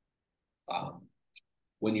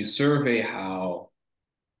survey how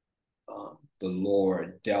the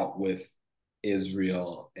Lord dealt with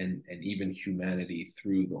Israel and even humanity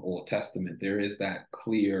through the Old Testament, there is that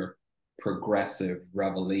clear progressive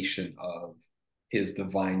revelation of his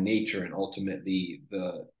divine nature and ultimately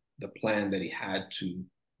the plan that he had to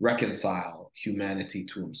reconcile humanity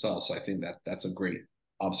to himself. So I think that's a great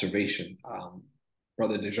observation.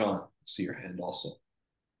 Brother Dejan, see your hand also.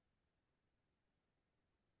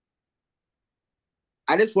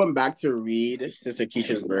 I just went back to read Sister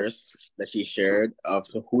Keisha's verse that she shared of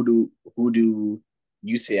who do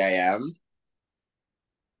you say I am?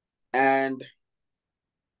 And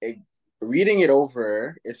reading it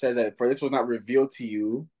over, it says that for this was not revealed to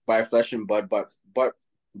you by flesh and blood, but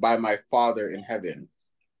by my Father in heaven.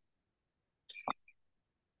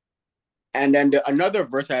 And then another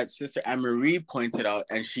verse that Sister Anne-Marie pointed out,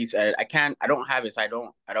 and she said, I don't have it,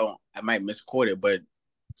 so I might misquote it, but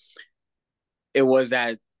it was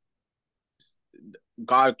that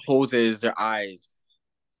God closes their eyes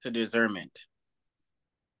to discernment.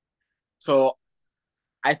 So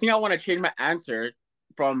I think I want to change my answer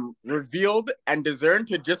from revealed and discern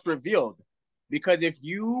to just revealed. Because if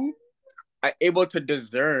you are able to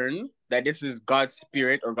discern that this is God's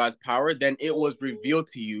spirit or God's power, then it was revealed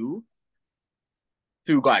to you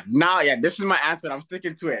through God. Now, yeah, this is my answer. I'm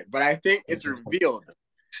sticking to it, but I think it's revealed.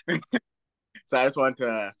 So I just want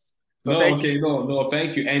to. So No, thank okay, you. no,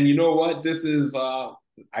 thank you. And you know what? This is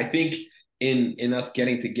I think in us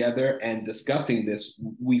getting together and discussing this,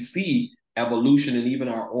 we see evolution and even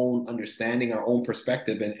our own understanding, our own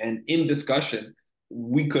perspective, and in discussion,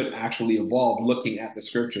 we could actually evolve looking at the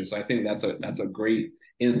scriptures. So I think that's a great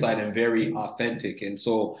insight and very authentic. And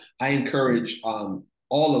so I encourage all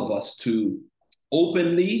of us to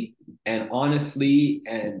openly and honestly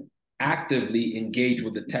and actively engage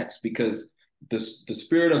with the text, because the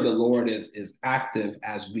spirit of the Lord is active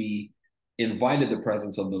as we invited the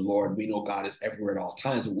presence of the Lord. We know God is everywhere at all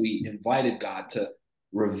times, but we invited God to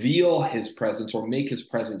reveal his presence or make his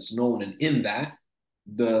presence known. And in that,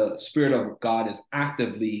 the spirit of God is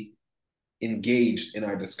actively engaged in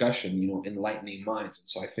our discussion, enlightening minds. And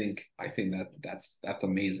so I think that's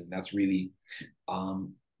amazing. That's really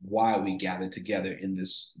why we gather together in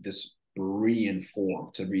this Berean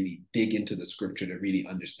form, to really dig into the scripture, to really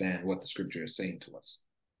understand what the scripture is saying to us.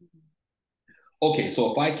 Okay,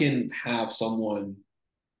 so if I can have someone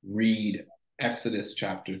read Exodus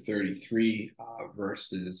chapter 33,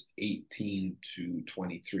 verses 18 to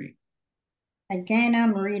 23. Again,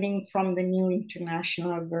 I'm reading from the New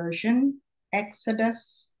International Version,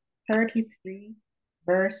 Exodus 33,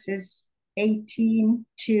 verses 18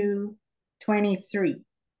 to 23.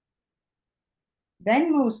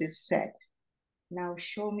 Then Moses said, "Now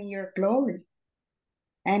show me your glory."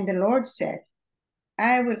 And the Lord said,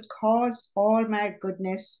 "I will cause all my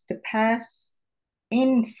goodness to pass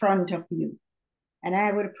in front of you, and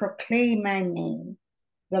I will proclaim my name.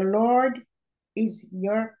 The Lord is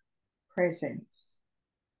your presence.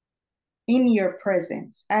 In your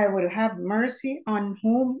presence, I will have mercy on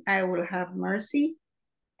whom I will have mercy,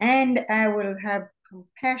 and I will have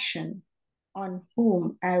compassion on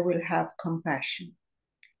whom I will have compassion."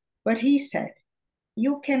 But he said,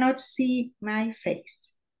 "You cannot see my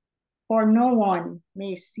face, for no one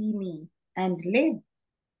may see me and live."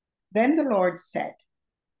 Then the Lord said,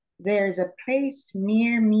 "There's a place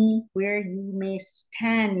near me where you may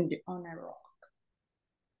stand on a rock.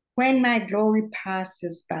 When my glory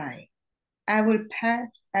passes by, I will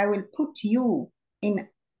put you in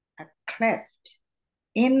a cleft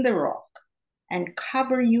in the rock and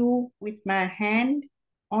cover you with my hand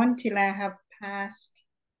until I have passed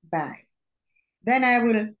by. Then I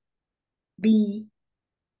will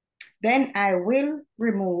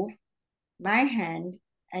remove my hand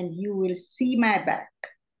and you will see my back,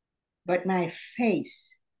 but my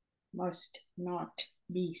face must not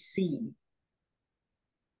be seen."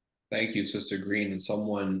 Thank you, Sister Green. And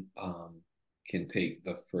someone can take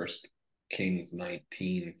the First Kings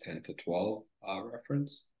 19, 10 to 12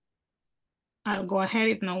 reference. I'll go ahead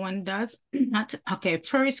if no one does. Okay,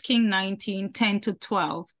 1 King 19, 10 to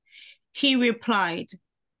 12. He replied,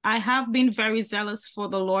 "I have been very zealous for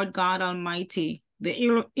the Lord God Almighty.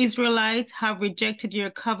 The Israelites have rejected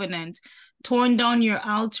your covenant, torn down your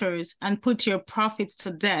altars, and put your prophets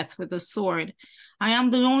to death with the sword. I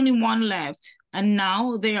am the only one left, and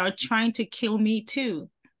now they are trying to kill me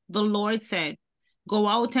too." The Lord said, "Go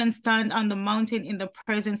out and stand on the mountain in the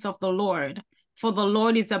presence of the Lord, for the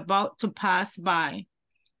Lord is about to pass by."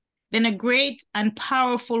 Then a great and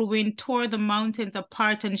powerful wind tore the mountains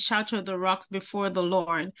apart and shattered the rocks before the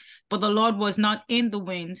Lord. But the Lord was not in the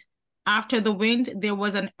wind. After the wind, there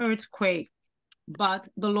was an earthquake. But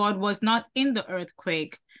the Lord was not in the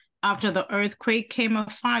earthquake. After the earthquake came a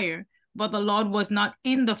fire. But the Lord was not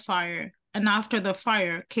in the fire. And after the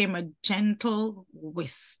fire came a gentle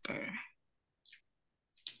whisper.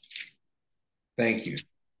 Thank you.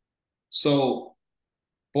 So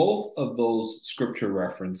both of those scripture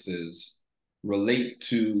references relate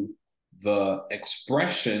to the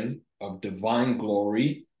expression of divine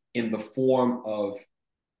glory in the form of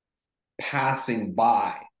passing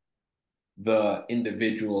by the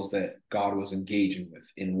individuals that God was engaging with.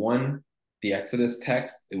 In one, the Exodus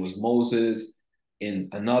text, it was Moses. In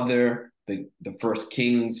another, the First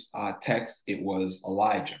Kings text, it was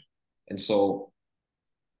Elijah. And so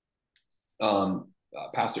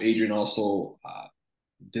Pastor Adrian also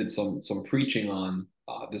did some preaching on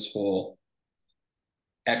this whole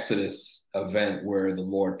Exodus event where the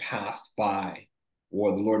Lord passed by,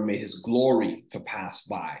 or the Lord made his glory to pass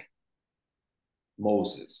by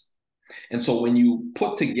Moses. And so when you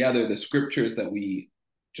put together the scriptures that we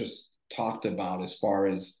just talked about as far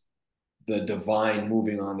as the divine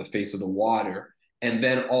moving on the face of the water, and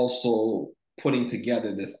then also putting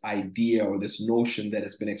together this idea or this notion that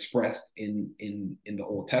has been expressed in the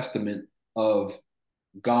Old Testament of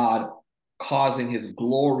God causing his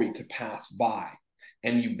glory to pass by,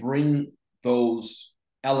 and you bring those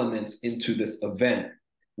elements into this event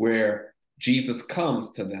where Jesus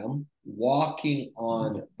comes to them walking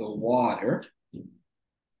on the water,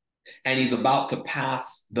 and he's about to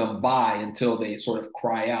pass them by until they sort of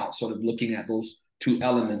cry out, sort of looking at those two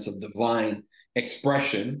elements of divine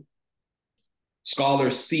expression.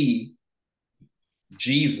 Scholars see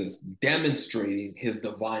Jesus demonstrating his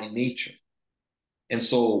divine nature. And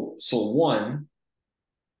so one,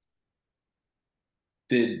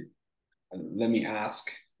 let me ask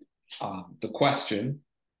the question,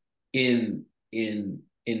 in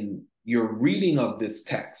your reading of this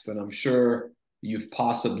text, and I'm sure you've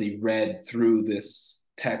possibly read through this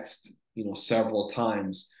text, several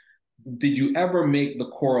times, did you ever make the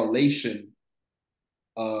correlation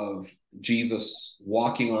of Jesus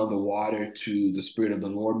walking on the water to the Spirit of the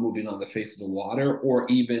Lord moving on the face of the water, or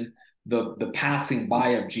even the passing by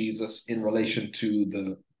of Jesus in relation to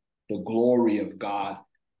the glory of God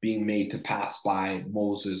being made to pass by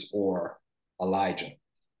Moses or Elijah?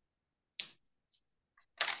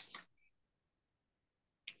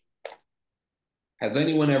 Has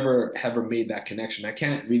anyone ever made that connection? I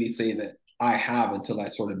can't really say that I have until I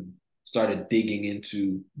sort of started digging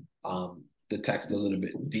into the text a little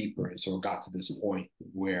bit deeper, and sort of got to this point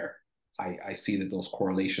where I see that those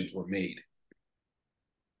correlations were made.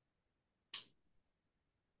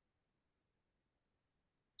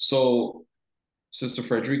 So Sister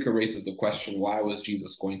Frederica raises the question, why was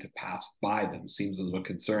Jesus going to pass by them? Seems a little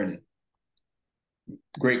concerning.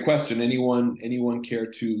 Great question. Anyone care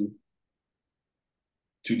to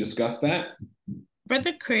discuss that?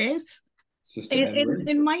 Brother Chris, Sister Edward?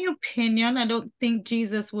 in my opinion, I don't think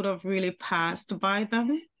Jesus would have really passed by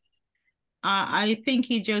them. I think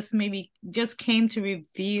he just came to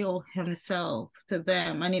reveal himself to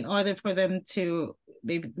them. And in order for them to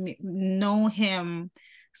maybe know him,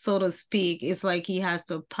 so to speak, it's like he has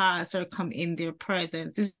to pass or come in their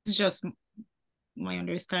presence. This is just my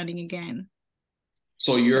understanding again.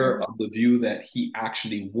 So you're of the view that he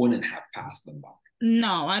actually wouldn't have passed them by?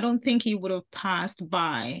 No, I don't think he would have passed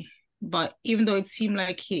by. But even though it seemed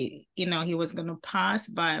like he was going to pass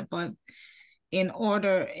by, but in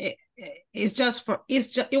order, it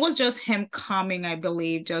was just him coming, I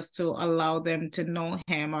believe, just to allow them to know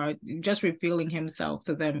him, or just revealing himself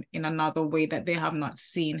to them in another way that they have not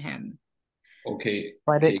seen him. Okay.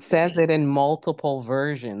 But it says it in multiple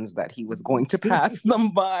versions that he was going to pass them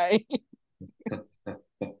by.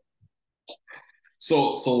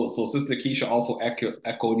 So Sister Keisha also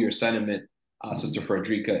echoed your sentiment, Sister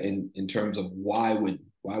Frederica, in terms of why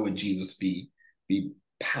would Jesus be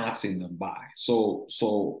passing them by?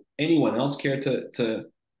 So anyone else care to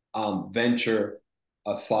venture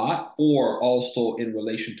a thought, or also in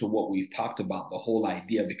relation to what we've talked about, the whole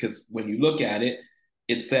idea? Because when you look at it,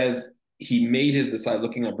 it says he made his disciples,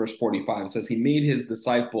 looking at verse 45, it says he made his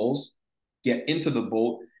disciples get into the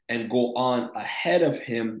boat and go on ahead of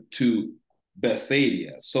him to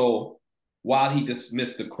Bethsaida. So while he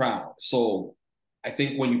dismissed the crowd. So I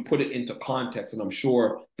think when you put it into context, and I'm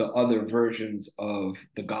sure the other versions of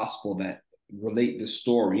the gospel that relate this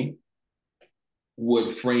story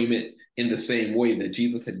would frame it in the same way, that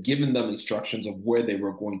Jesus had given them instructions of where they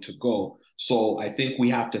were going to go. So I think we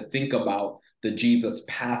have to think about the Jesus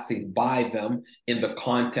passing by them in the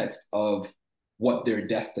context of what their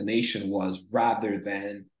destination was, rather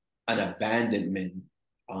than an abandonment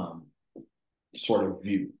sort of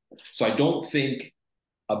view. So I don't think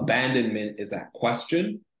abandonment is at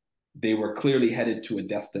question. They were clearly headed to a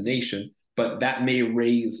destination, but that may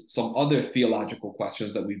raise some other theological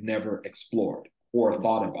questions that we've never explored or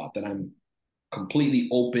thought about, that I'm completely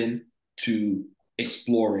open to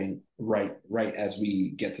exploring right as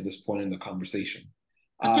we get to this point in the conversation.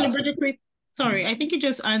 Sorry, I think you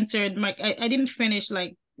just answered, Mike. I didn't finish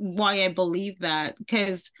like why I believe that,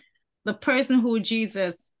 because the person who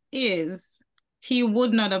Jesus is, he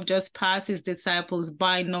would not have just passed his disciples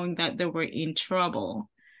by knowing that they were in trouble.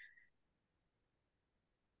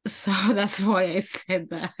 So that's why I said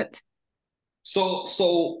that.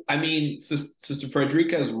 So I mean, Sister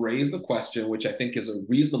Frederica has raised the question, which I think is a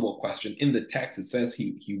reasonable question. In the text, it says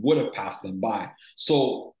he would have passed them by.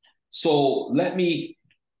 So let me,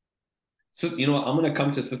 I'm going to come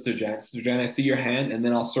to Sister Jan. Sister Jan, I see your hand, and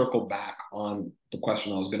then I'll circle back on the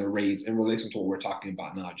question I was going to raise in relation to what we're talking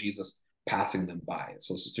about now, Jesus passing them by.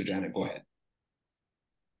 So Sister Janet, go ahead.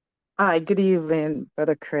 Hi, good evening,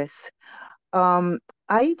 Brother Chris. Um,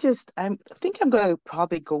 I think I'm gonna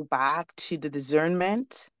probably go back to the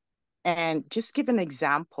discernment and just give an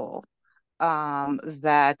example. And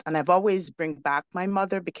I've always bring back my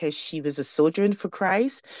mother because she was a soldier for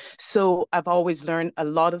Christ. So I've always learned a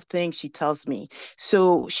lot of things she tells me.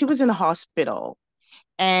 So she was in a hospital,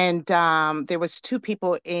 and there was two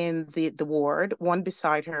people in the ward, one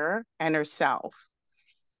beside her and herself.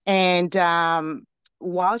 And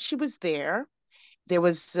while she was there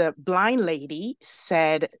was a blind lady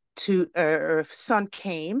said to her son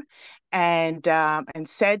came and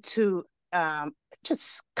said to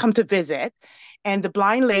just come to visit. And the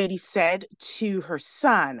blind lady said to her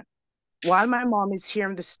son, while my mom is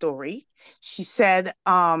hearing the story, she said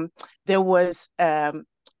there was Aladdin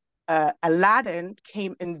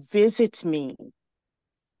came and visit me,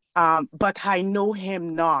 but I know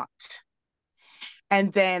him not.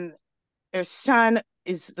 And then her son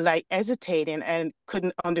is like hesitating and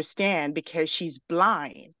couldn't understand because she's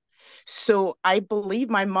blind. So I believe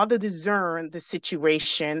my mother discerned the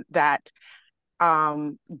situation that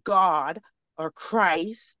God or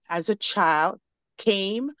Christ as a child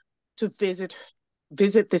came to visit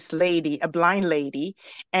this lady, a blind lady,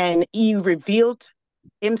 and he revealed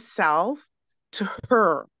himself to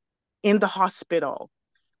her in the hospital.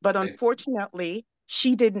 But unfortunately,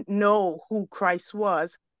 she didn't know who Christ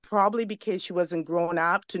was, probably because she wasn't grown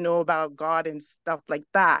up to know about God and stuff like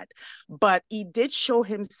that. But he did show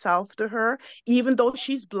himself to her, even though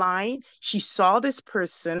she's blind. She saw this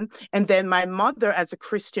person. And then my mother, as a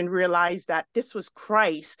Christian, realized that this was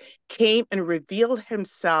Christ, came and revealed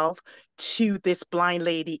himself to this blind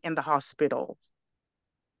lady in the hospital.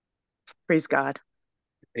 Praise God.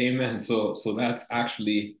 Amen. So that's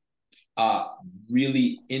actually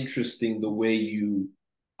really interesting the way you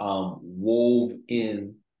wove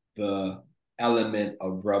in the element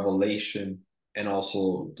of revelation and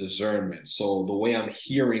also discernment. So the way I'm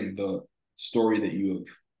hearing the story that you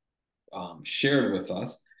have shared with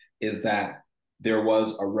us is that there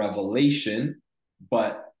was a revelation,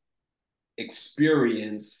 but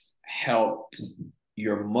experience helped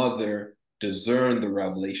your mother discern the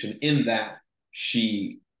revelation in that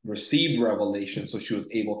she received revelation, so she was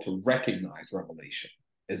able to recognize revelation.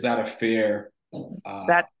 Is that a fair?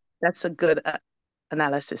 That's a good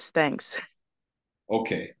analysis. Thanks.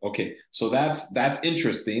 Okay. So that's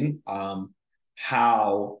interesting.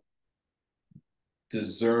 How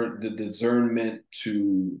the discernment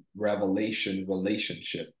to revelation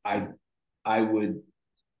relationship. I would.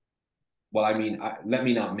 Well, I mean, let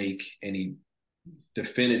me not make any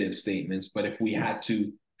definitive statements, but if we had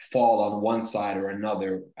to fall on one side or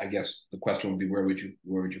another, I guess the question would be where would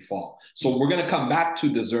you fall? So we're going to come back to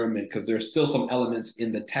discernment because there's still some elements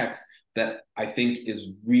in the text that I think is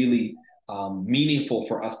really meaningful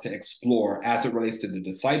for us to explore as it relates to the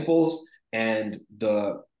disciples and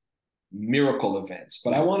the miracle events.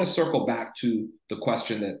 But I want to circle back to the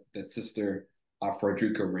question that Sister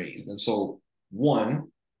Frederica raised. And so one,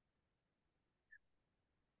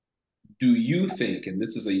 do you think, and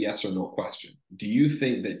this is a yes or no question, do you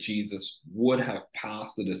think that Jesus would have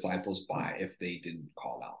passed the disciples by if they didn't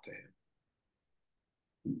call out to him?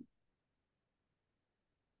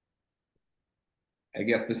 I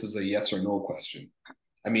guess this is a yes or no question.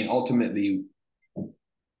 I mean, ultimately,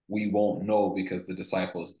 we won't know because the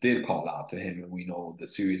disciples did call out to him and we know the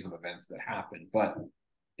series of events that happened. But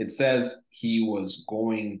it says he was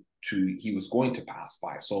going to pass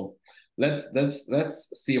by. So let's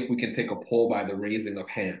see if we can take a poll by the raising of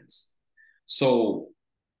hands. So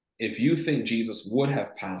if you think Jesus would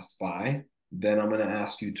have passed by, then I'm going to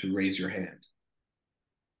ask you to raise your hand.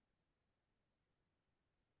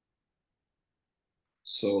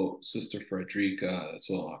 So Sister Frederica,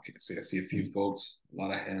 okay, so I see a few folks, a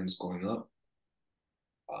lot of hands going up,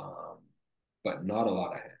 but not a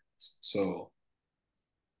lot of hands. So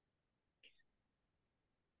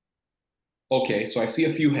okay, so I see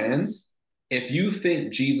a few hands. If you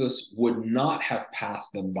think Jesus would not have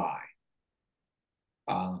passed them by,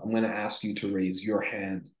 I'm going to ask you to raise your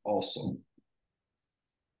hand also.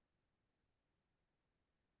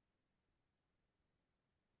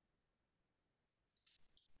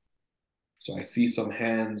 So I see some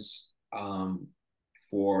hands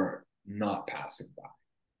for not passing by.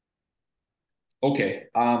 Okay.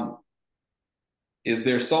 Is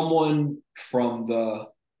there someone from the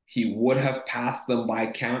he would have passed them by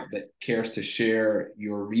camp that cares to share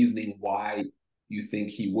your reasoning why you think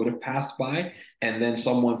he would have passed by? And then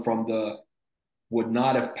someone from the would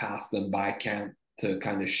not have passed them by camp to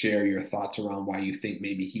kind of share your thoughts around why you think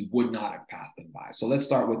maybe he would not have passed them by. So let's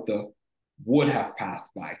start with would have passed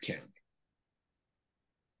by camp.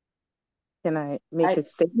 Can I make a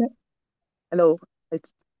statement? Hello,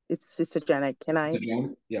 it's Sister Janet. Can I? Sister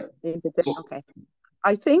Janet? Yeah. Okay.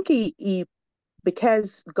 I think he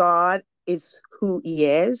because God is who he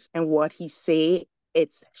is and what he say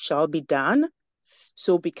it shall be done.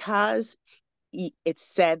 So because it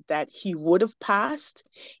said that he would have passed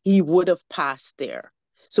there.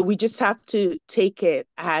 So we just have to take it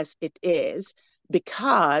as it is,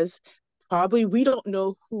 because probably we don't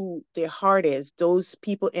know who their heart is. Those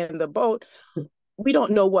people in the boat, we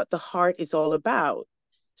don't know what the heart is all about.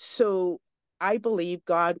 So I believe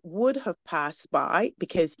God would have passed by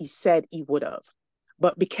because he said he would have.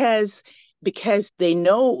 But because they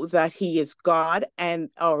know that he is God, and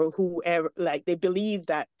or whoever, like they believe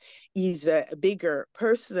that he's a bigger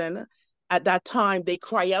person, at that time they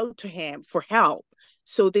cry out to him for help.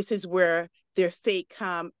 So this is where their faith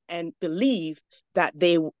come and believe that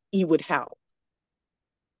he would help.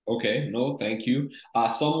 Okay, no, thank you.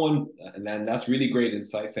 Someone, and that's really great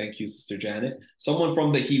insight. Thank you, Sister Janet. Someone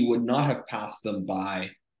from the he would not have passed them by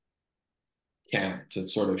camp to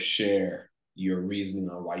sort of share your reasoning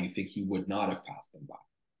on why you think he would not have passed them by.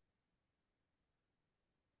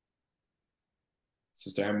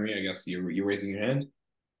 Sister Emery, I guess you're raising your hand.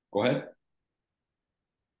 Go ahead.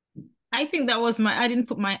 I think that was I didn't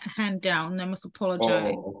put my hand down. I must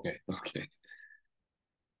apologize. Oh, okay.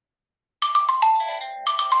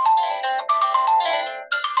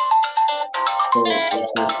 So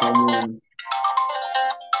is there someone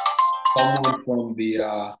from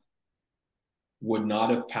the would not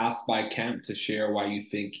have passed by camp to share why you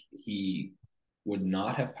think he would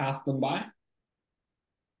not have passed them by?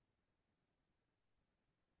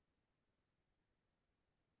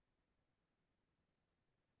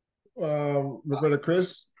 Brother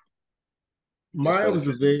Chris,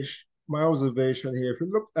 Yes, my observation here, if you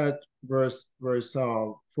look at verse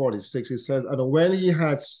 46, it says, and when he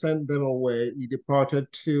had sent them away, he departed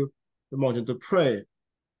to the mountain to pray.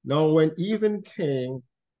 Now when evening came,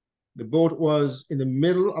 the boat was in the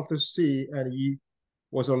middle of the sea, and he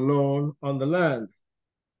was alone on the land.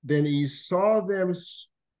 Then he saw them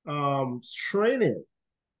straining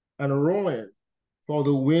and rowing, for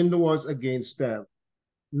the wind was against them.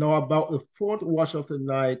 Now about the fourth watch of the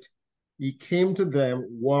night, he came to them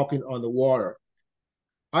walking on the water.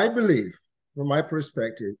 I believe, from my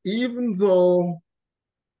perspective, even though,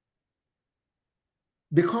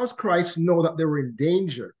 because Christ knew that they were in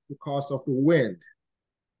danger because of the wind,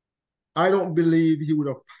 I don't believe he would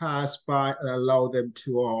have passed by and allowed them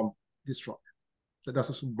to destroy. So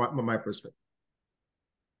that's my perspective.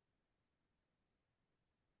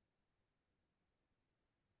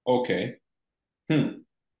 Okay.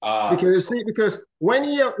 Because see, because when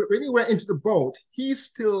he went into the boat, he's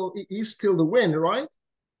still the wind, right?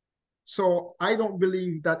 So I don't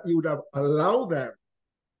believe that he would have allowed them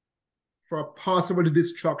for a possible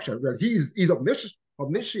destruction. Well, he's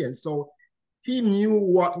omniscient, so he knew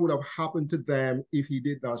what would have happened to them if he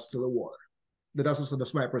did not still the water.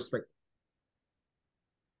 That's my perspective.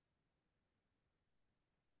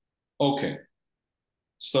 Okay.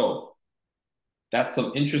 So that's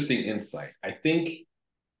some interesting insight. I think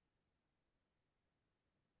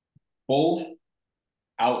both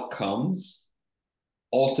outcomes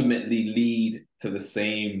ultimately lead to the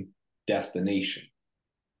same destination.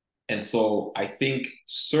 And so I think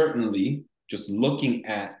certainly just looking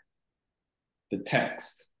at the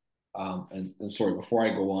text, and sorry, before I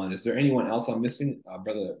go on, is there anyone else I'm missing?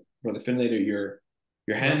 Brother Finlater,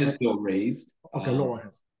 your hand is still raised. Okay, no one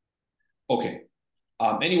has. Okay.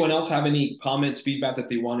 Anyone else have any comments, feedback that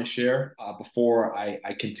they want to share before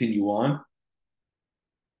I continue on?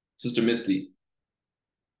 Sister Mitzi.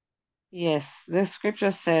 Yes, the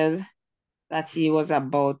scripture said that he was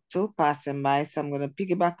about to pass him by. So I'm going to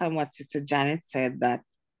piggyback on what Sister Janet said, that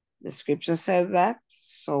the scripture says that,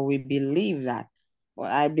 so we believe that.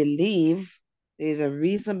 But I believe there's a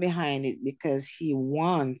reason behind it, because he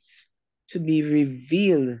wants to be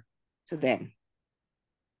revealed to them.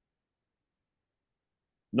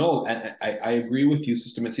 No, I agree with you,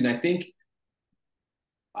 Sister Mitzi. And I think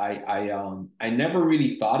I never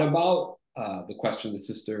really thought about the question that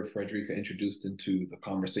Sister Frederica introduced into the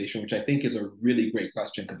conversation, which I think is a really great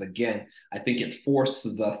question, because again, I think it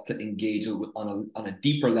forces us to engage on a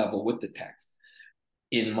deeper level with the text.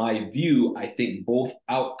 In my view, I think both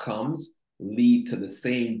outcomes lead to the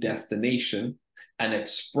same destination, an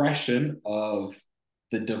expression of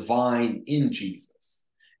the divine in Jesus.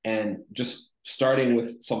 And just starting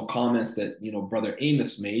with some comments that Brother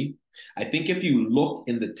Amos made, I think if you look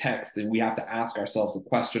in the text, then we have to ask ourselves a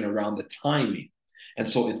question around the timing. And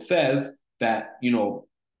so it says that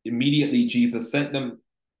immediately Jesus sent them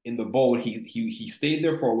in the boat. He stayed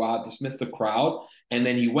there for a while, dismissed the crowd, and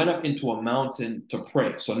then he went up into a mountain to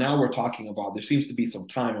pray. So now we're talking about, there seems to be some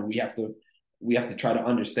time, and we have to try to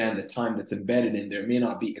understand the time that's embedded in there. It may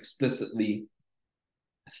not be explicitly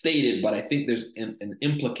stated, but I think there's an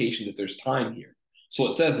implication that there's time here. So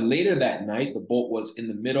it says later that night, the boat was in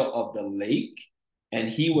the middle of the lake, and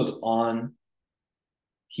he was alone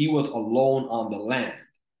on the land.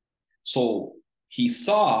 So he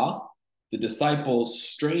saw the disciples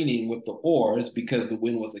straining with the oars because the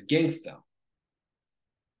wind was against them.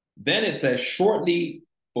 Then it says, shortly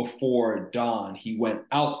before dawn, he went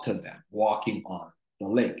out to them walking on the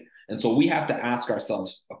lake. And so we have to ask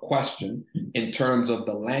ourselves a question in terms of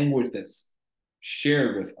the language that's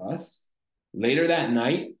shared with us. Later that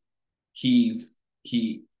night,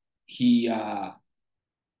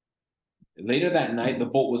 later that night, the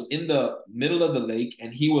boat was in the middle of the lake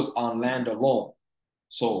and he was on land alone.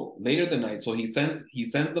 So later the night, so he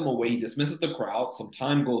sends them away. He dismisses the crowd. Some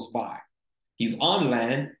time goes by. He's on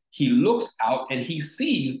land. He looks out and he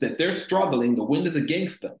sees that they're struggling. The wind is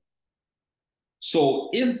against them. So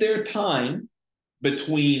is there time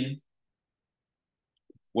between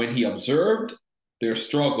when he observed their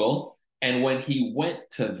struggle and when he went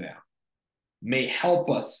to them? May help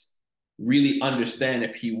us really understand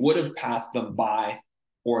if he would have passed them by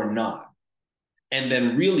or not. And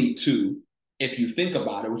then really too, if you think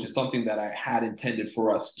about it, which is something that I had intended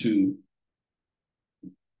for us to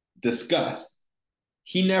discuss,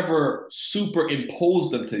 he never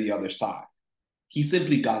superimposed them to the other side. He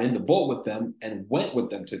simply got in the boat with them and went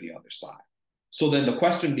with them to the other side. So then the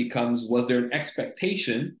question becomes, was there an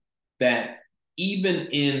expectation that even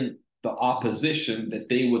in the opposition that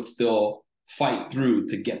they would still fight through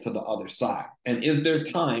to get to the other side? And is there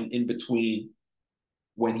time in between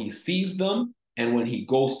when he sees them and when he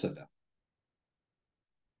goes to them?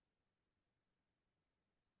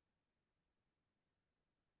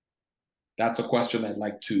 That's a question I'd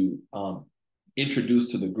like to introduce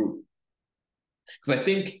to the group. Because I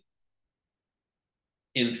think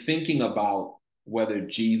in thinking about whether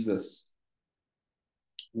Jesus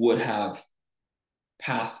would have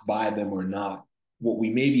passed by them or not, what we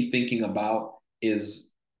may be thinking about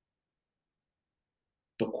is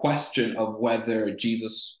the question of whether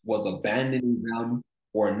Jesus was abandoning them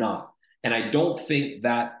or not. And I don't think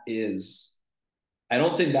that's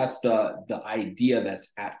the idea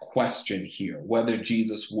that's at question here, whether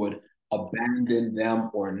Jesus would abandon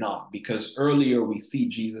them or not. Because earlier we see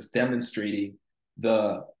Jesus demonstrating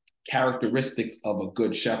the characteristics of a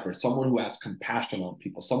good shepherd, someone who has compassion on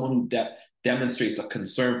people, someone who demonstrates a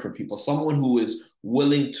concern for people, someone who is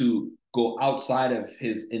willing to go outside of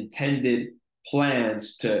his intended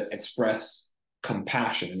plans to express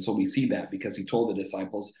compassion. And so we see that because he told the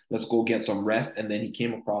disciples, let's go get some rest. And then he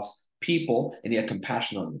came across people and he had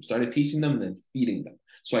compassion on them, started teaching them and then feeding them.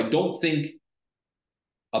 So I don't think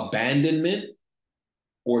abandonment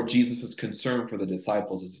or Jesus's concern for the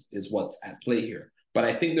disciples is what's at play here. But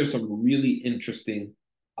I think there's some really interesting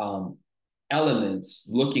elements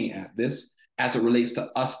looking at this as it relates to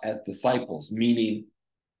us as disciples, meaning,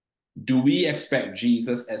 do we expect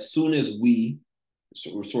Jesus, as soon as we're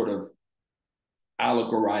sort of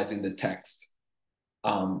allegorizing the text,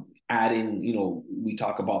 adding, we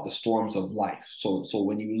talk about the storms of life. So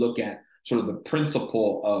when you look at sort of the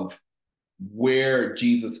principle of where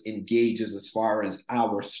Jesus engages as far as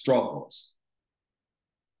our struggles,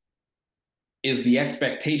 is the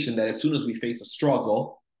expectation that as soon as we face a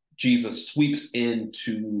struggle, Jesus sweeps in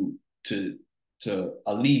to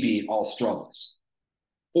alleviate all struggles?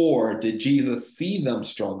 Or did Jesus see them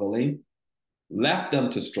struggling, left them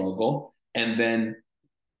to struggle, and then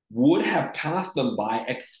would have passed them by,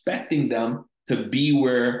 expecting them to be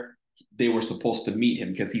where they were supposed to meet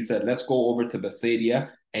him? Because he said, let's go over to Bethsaida,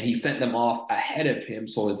 and he sent them off ahead of him.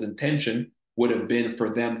 So his intention would have been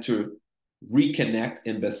for them to reconnect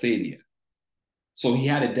in Bethsaida. So he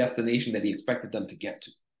had a destination that he expected them to get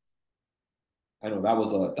to. I know that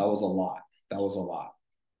was a lot. That was a lot.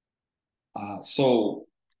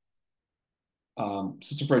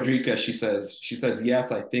 Sister Frederica, she says,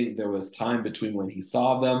 yes, I think there was time between when he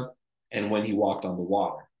saw them and when he walked on the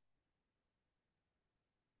water.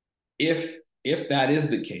 If that is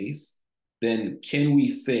the case, then can we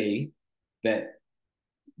say that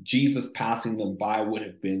Jesus passing them by would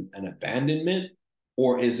have been an abandonment,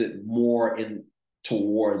 or is it more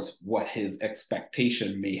towards what his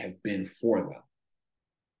expectation may have been for them?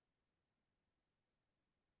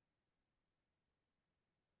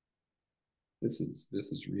 This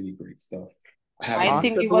is really great stuff. I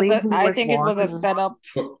think it was a setup.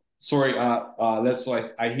 Sorry,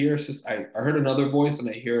 I hear I heard another voice and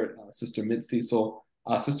I hear Sister Mitzi. So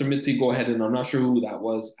Sister Mitzi, go ahead, and I'm not sure who that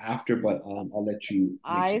was after, but I'll let you make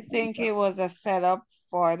I some think comments it after. was a setup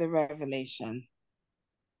for the revelation.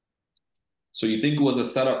 So you think it was a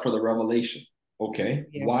setup for the revelation? Okay.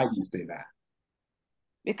 Why do Yes. you say that?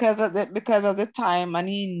 Because of the time, and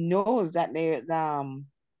he knows that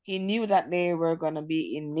he knew that they were gonna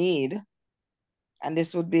be in need, and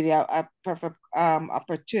this would be a perfect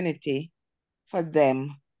opportunity for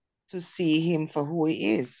them to see him for who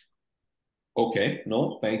he is. Okay,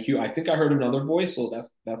 no, thank you. I think I heard another voice, so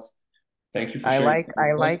that's thank you for I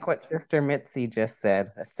sharing. like what Sister Mitzi just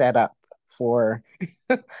said, a setup for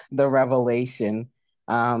the revelation.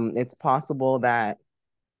 It's possible that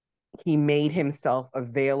he made himself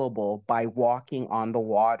available by walking on the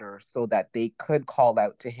water so that they could call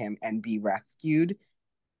out to him and be rescued,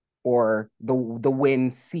 or the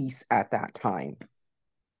wind cease at that time.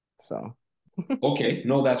 So Okay,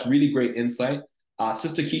 no, that's really great insight.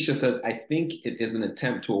 Sister Keisha says, I think it is an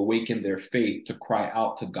attempt to awaken their faith to cry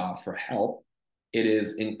out to God for help. It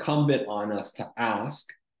is incumbent on us to ask.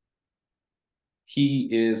 He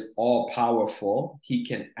is all powerful. He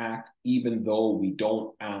can act even though we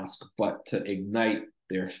don't ask, but to ignite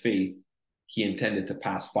their faith, he intended to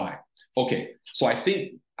pass by. Okay, so I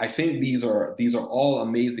think these are all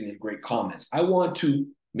amazing and great comments. I want to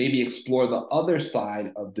maybe explore the other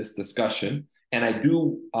side of this discussion, and I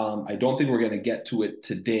don't think we're going to get to it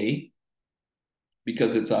today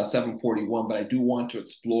because it's 7:41, but I do want to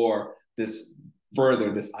explore this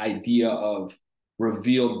further, this idea of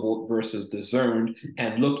revealed versus discerned,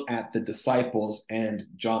 and look at the disciples and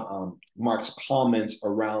Mark's comments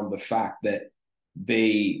around the fact that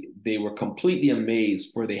they were completely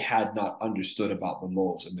amazed, for they had not understood about the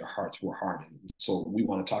loaves and their hearts were hardened. So we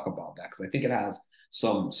want to talk about that because I think it has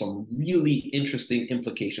some really interesting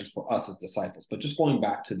implications for us as disciples. But just going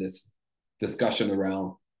back to this discussion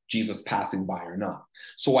around Jesus passing by or not.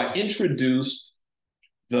 So I introduced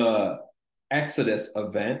the Exodus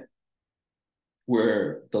event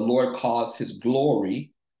where the Lord caused his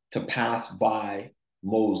glory to pass by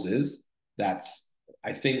Moses.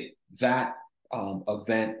 I think that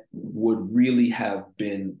event would really have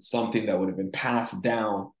been something that would have been passed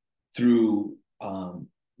down through,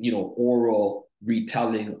 oral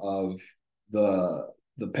retelling of the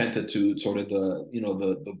Pentateuch, sort of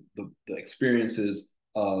the experiences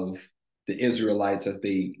of the Israelites as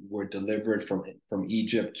they were delivered from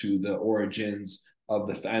Egypt, to the origins of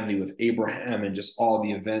the family with Abraham, and just all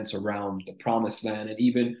the events around the promised land, and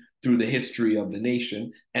even through the history of the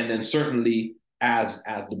nation. And then certainly as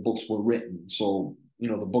the books were written. So,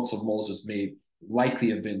 the books of Moses may likely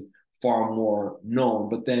have been far more known,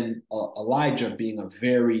 but then Elijah, being a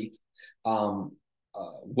very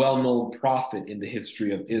well-known prophet in the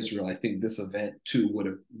history of Israel, I think this event too would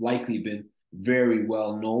have likely been very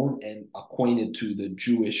well known and acquainted to the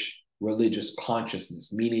Jewish religious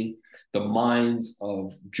consciousness, meaning the minds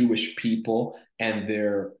of Jewish people and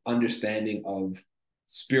their understanding of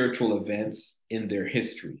spiritual events in their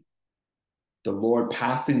history. The Lord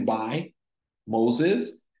passing by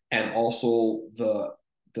Moses, and also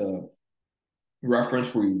the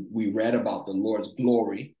reference we read about the Lord's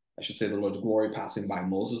glory. I should say the Lord's glory passing by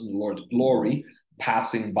Moses, and the Lord's glory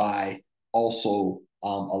passing by also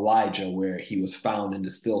Elijah, where he was found in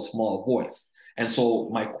the still small voice. And so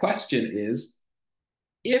my question is,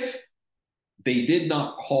 if they did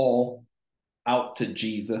not call out to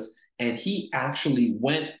Jesus and he actually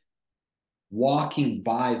went walking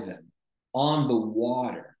by them on the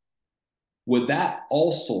water, would that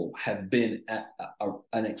also have been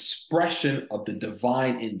an expression of the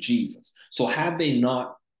divine in Jesus? So had they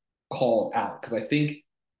not called out, because I think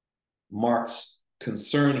Mark's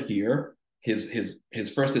concern here, his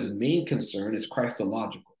main concern is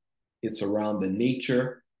Christological. It's around the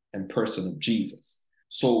nature and person of Jesus.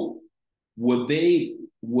 So would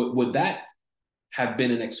that have been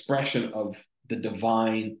an expression of the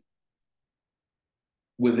divine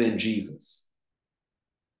within Jesus?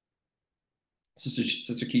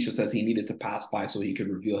 Sister Keisha says he needed to pass by so he could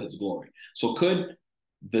reveal his glory. So could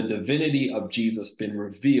the divinity of Jesus been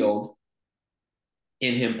revealed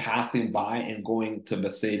in him passing by and going to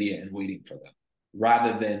Bethsaida and waiting for them,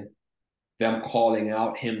 rather than them calling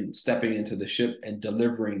out, him stepping into the ship and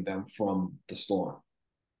delivering them from the storm?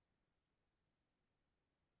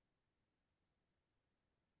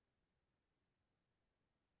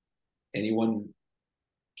 Anyone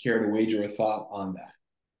care to wager a thought on that?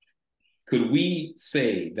 Could we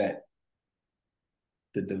say that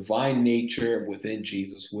the divine nature within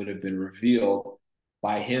Jesus would have been revealed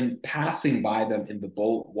by him passing by them in the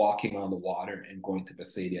boat, walking on the water, and going to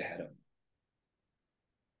Bethsaida ahead of him?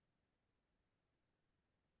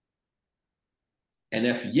 And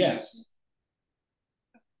if yes,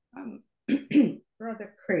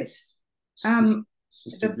 Brother Chris,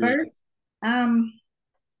 Sister the Green. verse,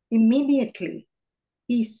 immediately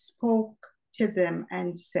he spoke to them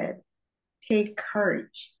and said, "Take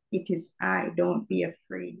courage, it is I, don't be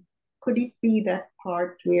afraid." Could it be that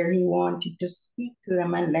part where he wanted to speak to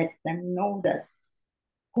them and let them know that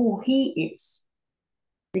who he is?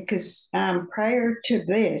 Because prior to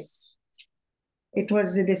this, it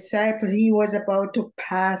was the disciple, he was about to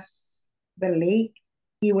pass the lake,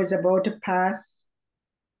 he was about to pass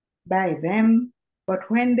by them, but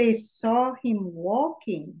when they saw him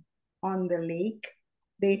walking on the lake,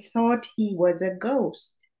 they thought he was a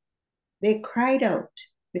ghost. They cried out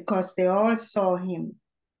because they all saw him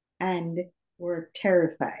and were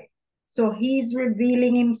terrified. So he's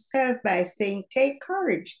revealing himself by saying, "Take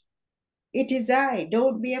courage. It is I.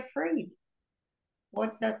 Don't be afraid."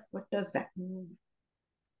 What does that mean?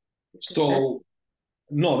 So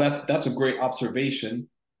no, that's a great observation.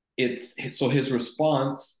 It's so his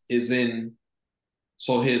response is in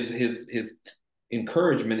so his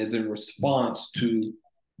encouragement is in response to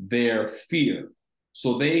their fear.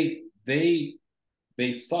 So they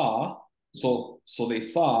saw, they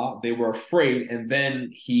saw, they were afraid, and then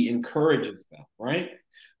he encourages them, right?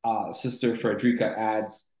 Sister Frederica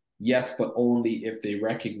adds, yes, but only if they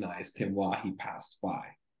recognized him while he passed by.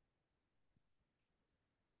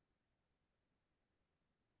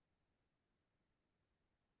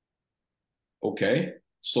 Okay,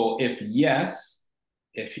 so if yes,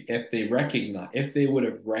 if they would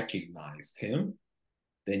have recognized him,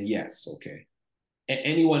 then yes, okay.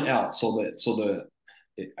 Anyone else?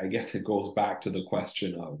 I guess it goes back to the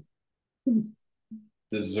question of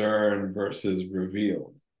discern versus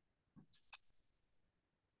revealed.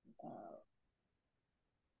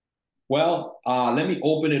 Well, let me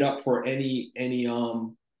open it up for any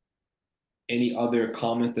other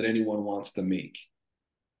comments that anyone wants to make.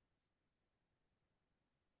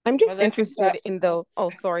 I'm just interested in the, oh,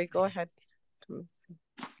 sorry, go ahead.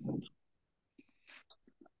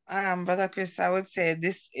 Brother Chris, I would say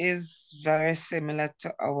this is very similar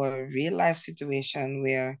to our real life situation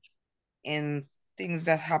where in things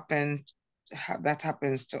that happens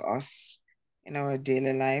to us in our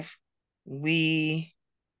daily life, we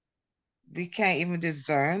can't even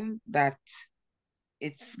discern that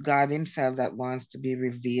it's God himself that wants to be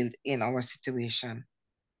revealed in our situation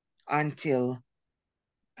until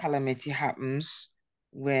calamity happens,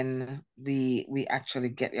 when we actually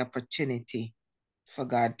get the opportunity for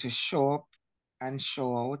God to show up and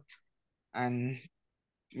show out and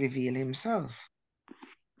reveal himself.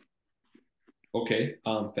 Okay,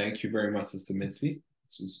 thank you very much, Sister Mitzi.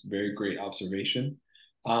 This is a very great observation.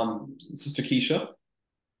 Sister Keisha?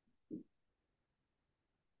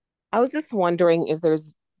 I was just wondering if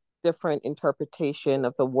there's different interpretation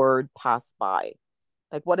of the word pass by.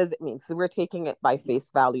 Like, what does it mean? So we're taking it by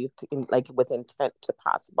face value, with intent to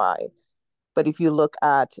pass by. But if you look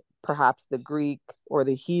at perhaps the Greek or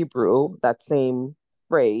the Hebrew, that same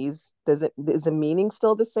phrase, is the meaning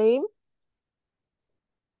still the same?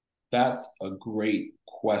 That's a great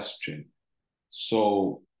question.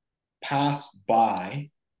 So pass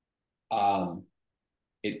by,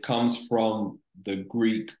 it comes from the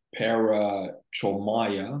Greek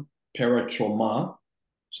parachomia.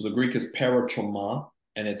 So the Greek is parachoma,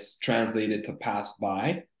 and it's translated to pass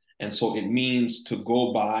by. And so it means to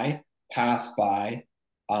go by, pass by,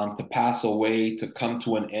 to pass away, to come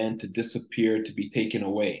to an end, to disappear, to be taken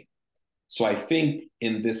away. So I think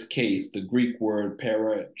in this case, the Greek word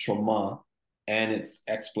parachoma and its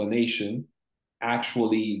explanation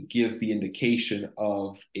actually gives the indication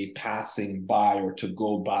of a passing by or to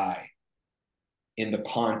go by in the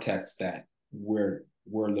context that we're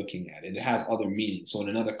looking at. It has other meanings. So in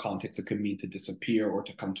another context, it could mean to disappear or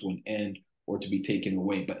to come to an end or to be taken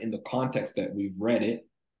away. But in the context that we've read it,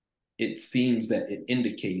 it seems that it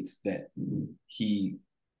indicates that he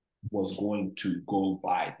was going to go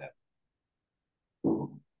by them.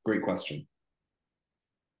 Great question.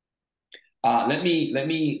 Let me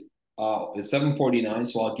it's 7:49,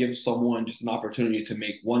 so I'll give someone just an opportunity to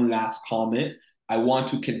make one last comment. I want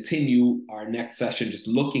to continue our next session just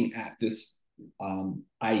looking at this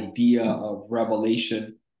idea of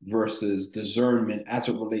revelation versus discernment as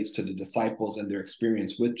it relates to the disciples and their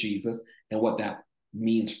experience with Jesus and what that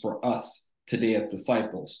means for us today as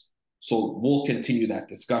disciples. So we'll continue that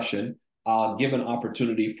discussion. I'll give an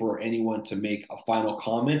opportunity for anyone to make a final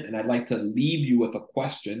comment, and I'd like to leave you with a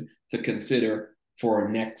question to consider for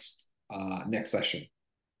next next session.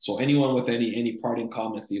 So anyone with any parting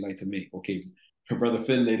comments that you'd like to make? Okay, Brother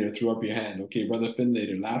Finlater threw up your hand. Okay, Brother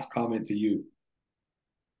Finlater, last comment to you.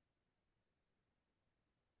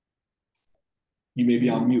 You may be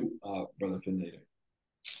on mute, Brother Finlater.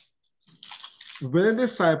 When the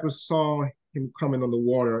disciples saw him coming on the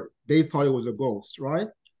water, they thought it was a ghost, right?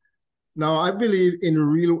 Now, I believe in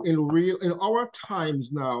our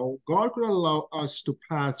times now, God could allow us to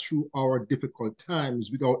pass through our difficult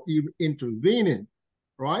times without even intervening,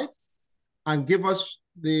 right? And give us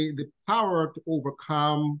the power to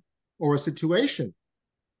overcome our situation.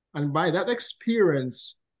 And by that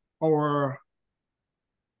experience, we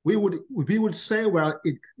would say, well,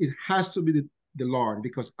 it has to be the Lord,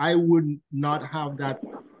 because I would not have that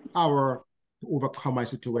power to overcome my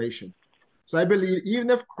situation. So I believe even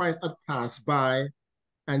if Christ had passed by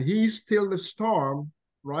and he stilled the storm,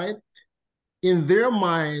 right? In their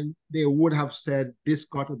mind, they would have said, this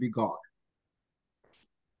got to be God.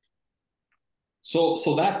 So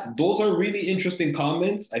those are really interesting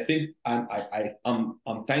comments. I think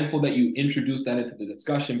I'm thankful that you introduced that into the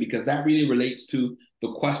discussion, because that really relates to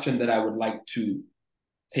the question that I would like to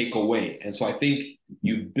take away. And so I think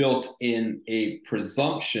you've built in a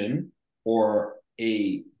presumption or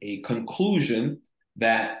a conclusion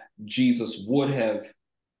that Jesus would have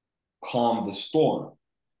calmed the storm.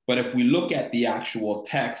 But if we look at the actual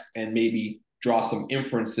text and maybe draw some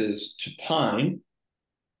inferences to time,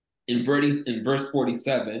 in verse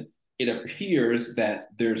 47, it appears that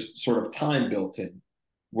there's sort of time built in.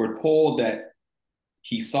 We're told that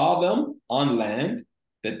he saw them on land,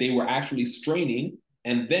 that they were actually straining,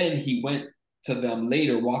 and then he went to them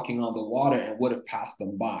later walking on the water and would have passed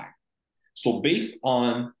them by. So based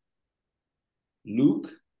on Mark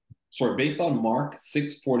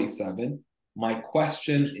 6:47, my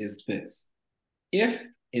question is this: if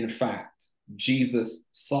in fact Jesus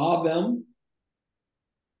saw them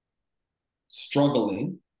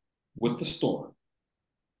struggling with the storm,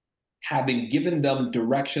 having given them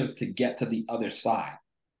directions to get to the other side,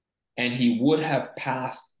 and he would have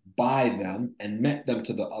passed by them and met them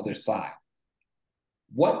to the other side,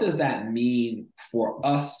 what does that mean for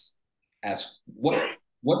us as what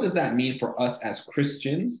does that mean for us as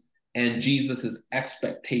Christians, and Jesus's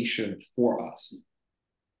expectation for us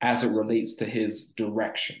as it relates to his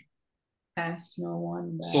direction? Ask no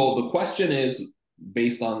one back. So the question is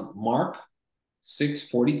based on Mark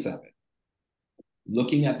 6:47,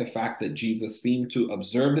 looking at the fact that Jesus seemed to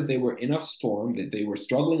observe that they were in a storm, that they were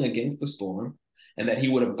struggling against the storm, and that he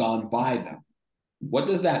would have gone by them. What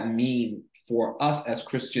does that mean for us as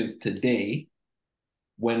Christians today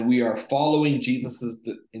when we are following Jesus's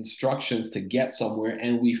instructions to get somewhere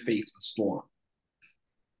and we face a storm?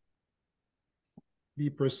 Be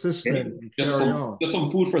persistent. Okay. Just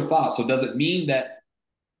some food for thought. So does it mean that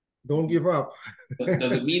don't give up?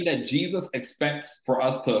 Does it mean that Jesus expects for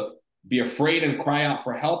us to be afraid and cry out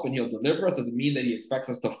for help and he'll deliver us? Does it mean that he expects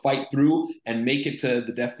us to fight through and make it to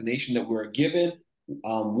the destination that we're given?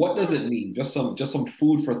 What does it mean? Just some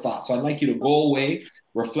food for thought. So I'd like you to go away,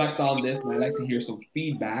 reflect on this, and I'd like to hear some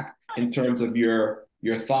feedback in terms of your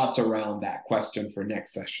thoughts around that question for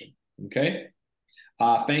next session. Okay?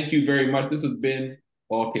 Thank you very much. This has been,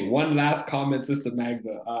 okay, one last comment, Sister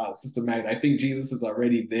Magda. Sister Magda, I think Jesus is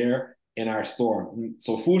already there in our storm.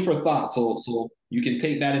 So food for thought. So you can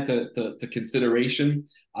take that into consideration.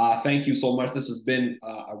 Thank you so much. This has been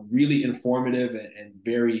a really informative and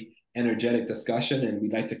very energetic discussion, and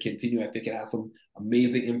we'd like to continue. I think it has some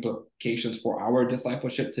amazing implications for our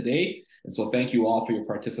discipleship today. And so thank you all for your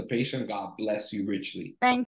participation. God bless you richly. Thank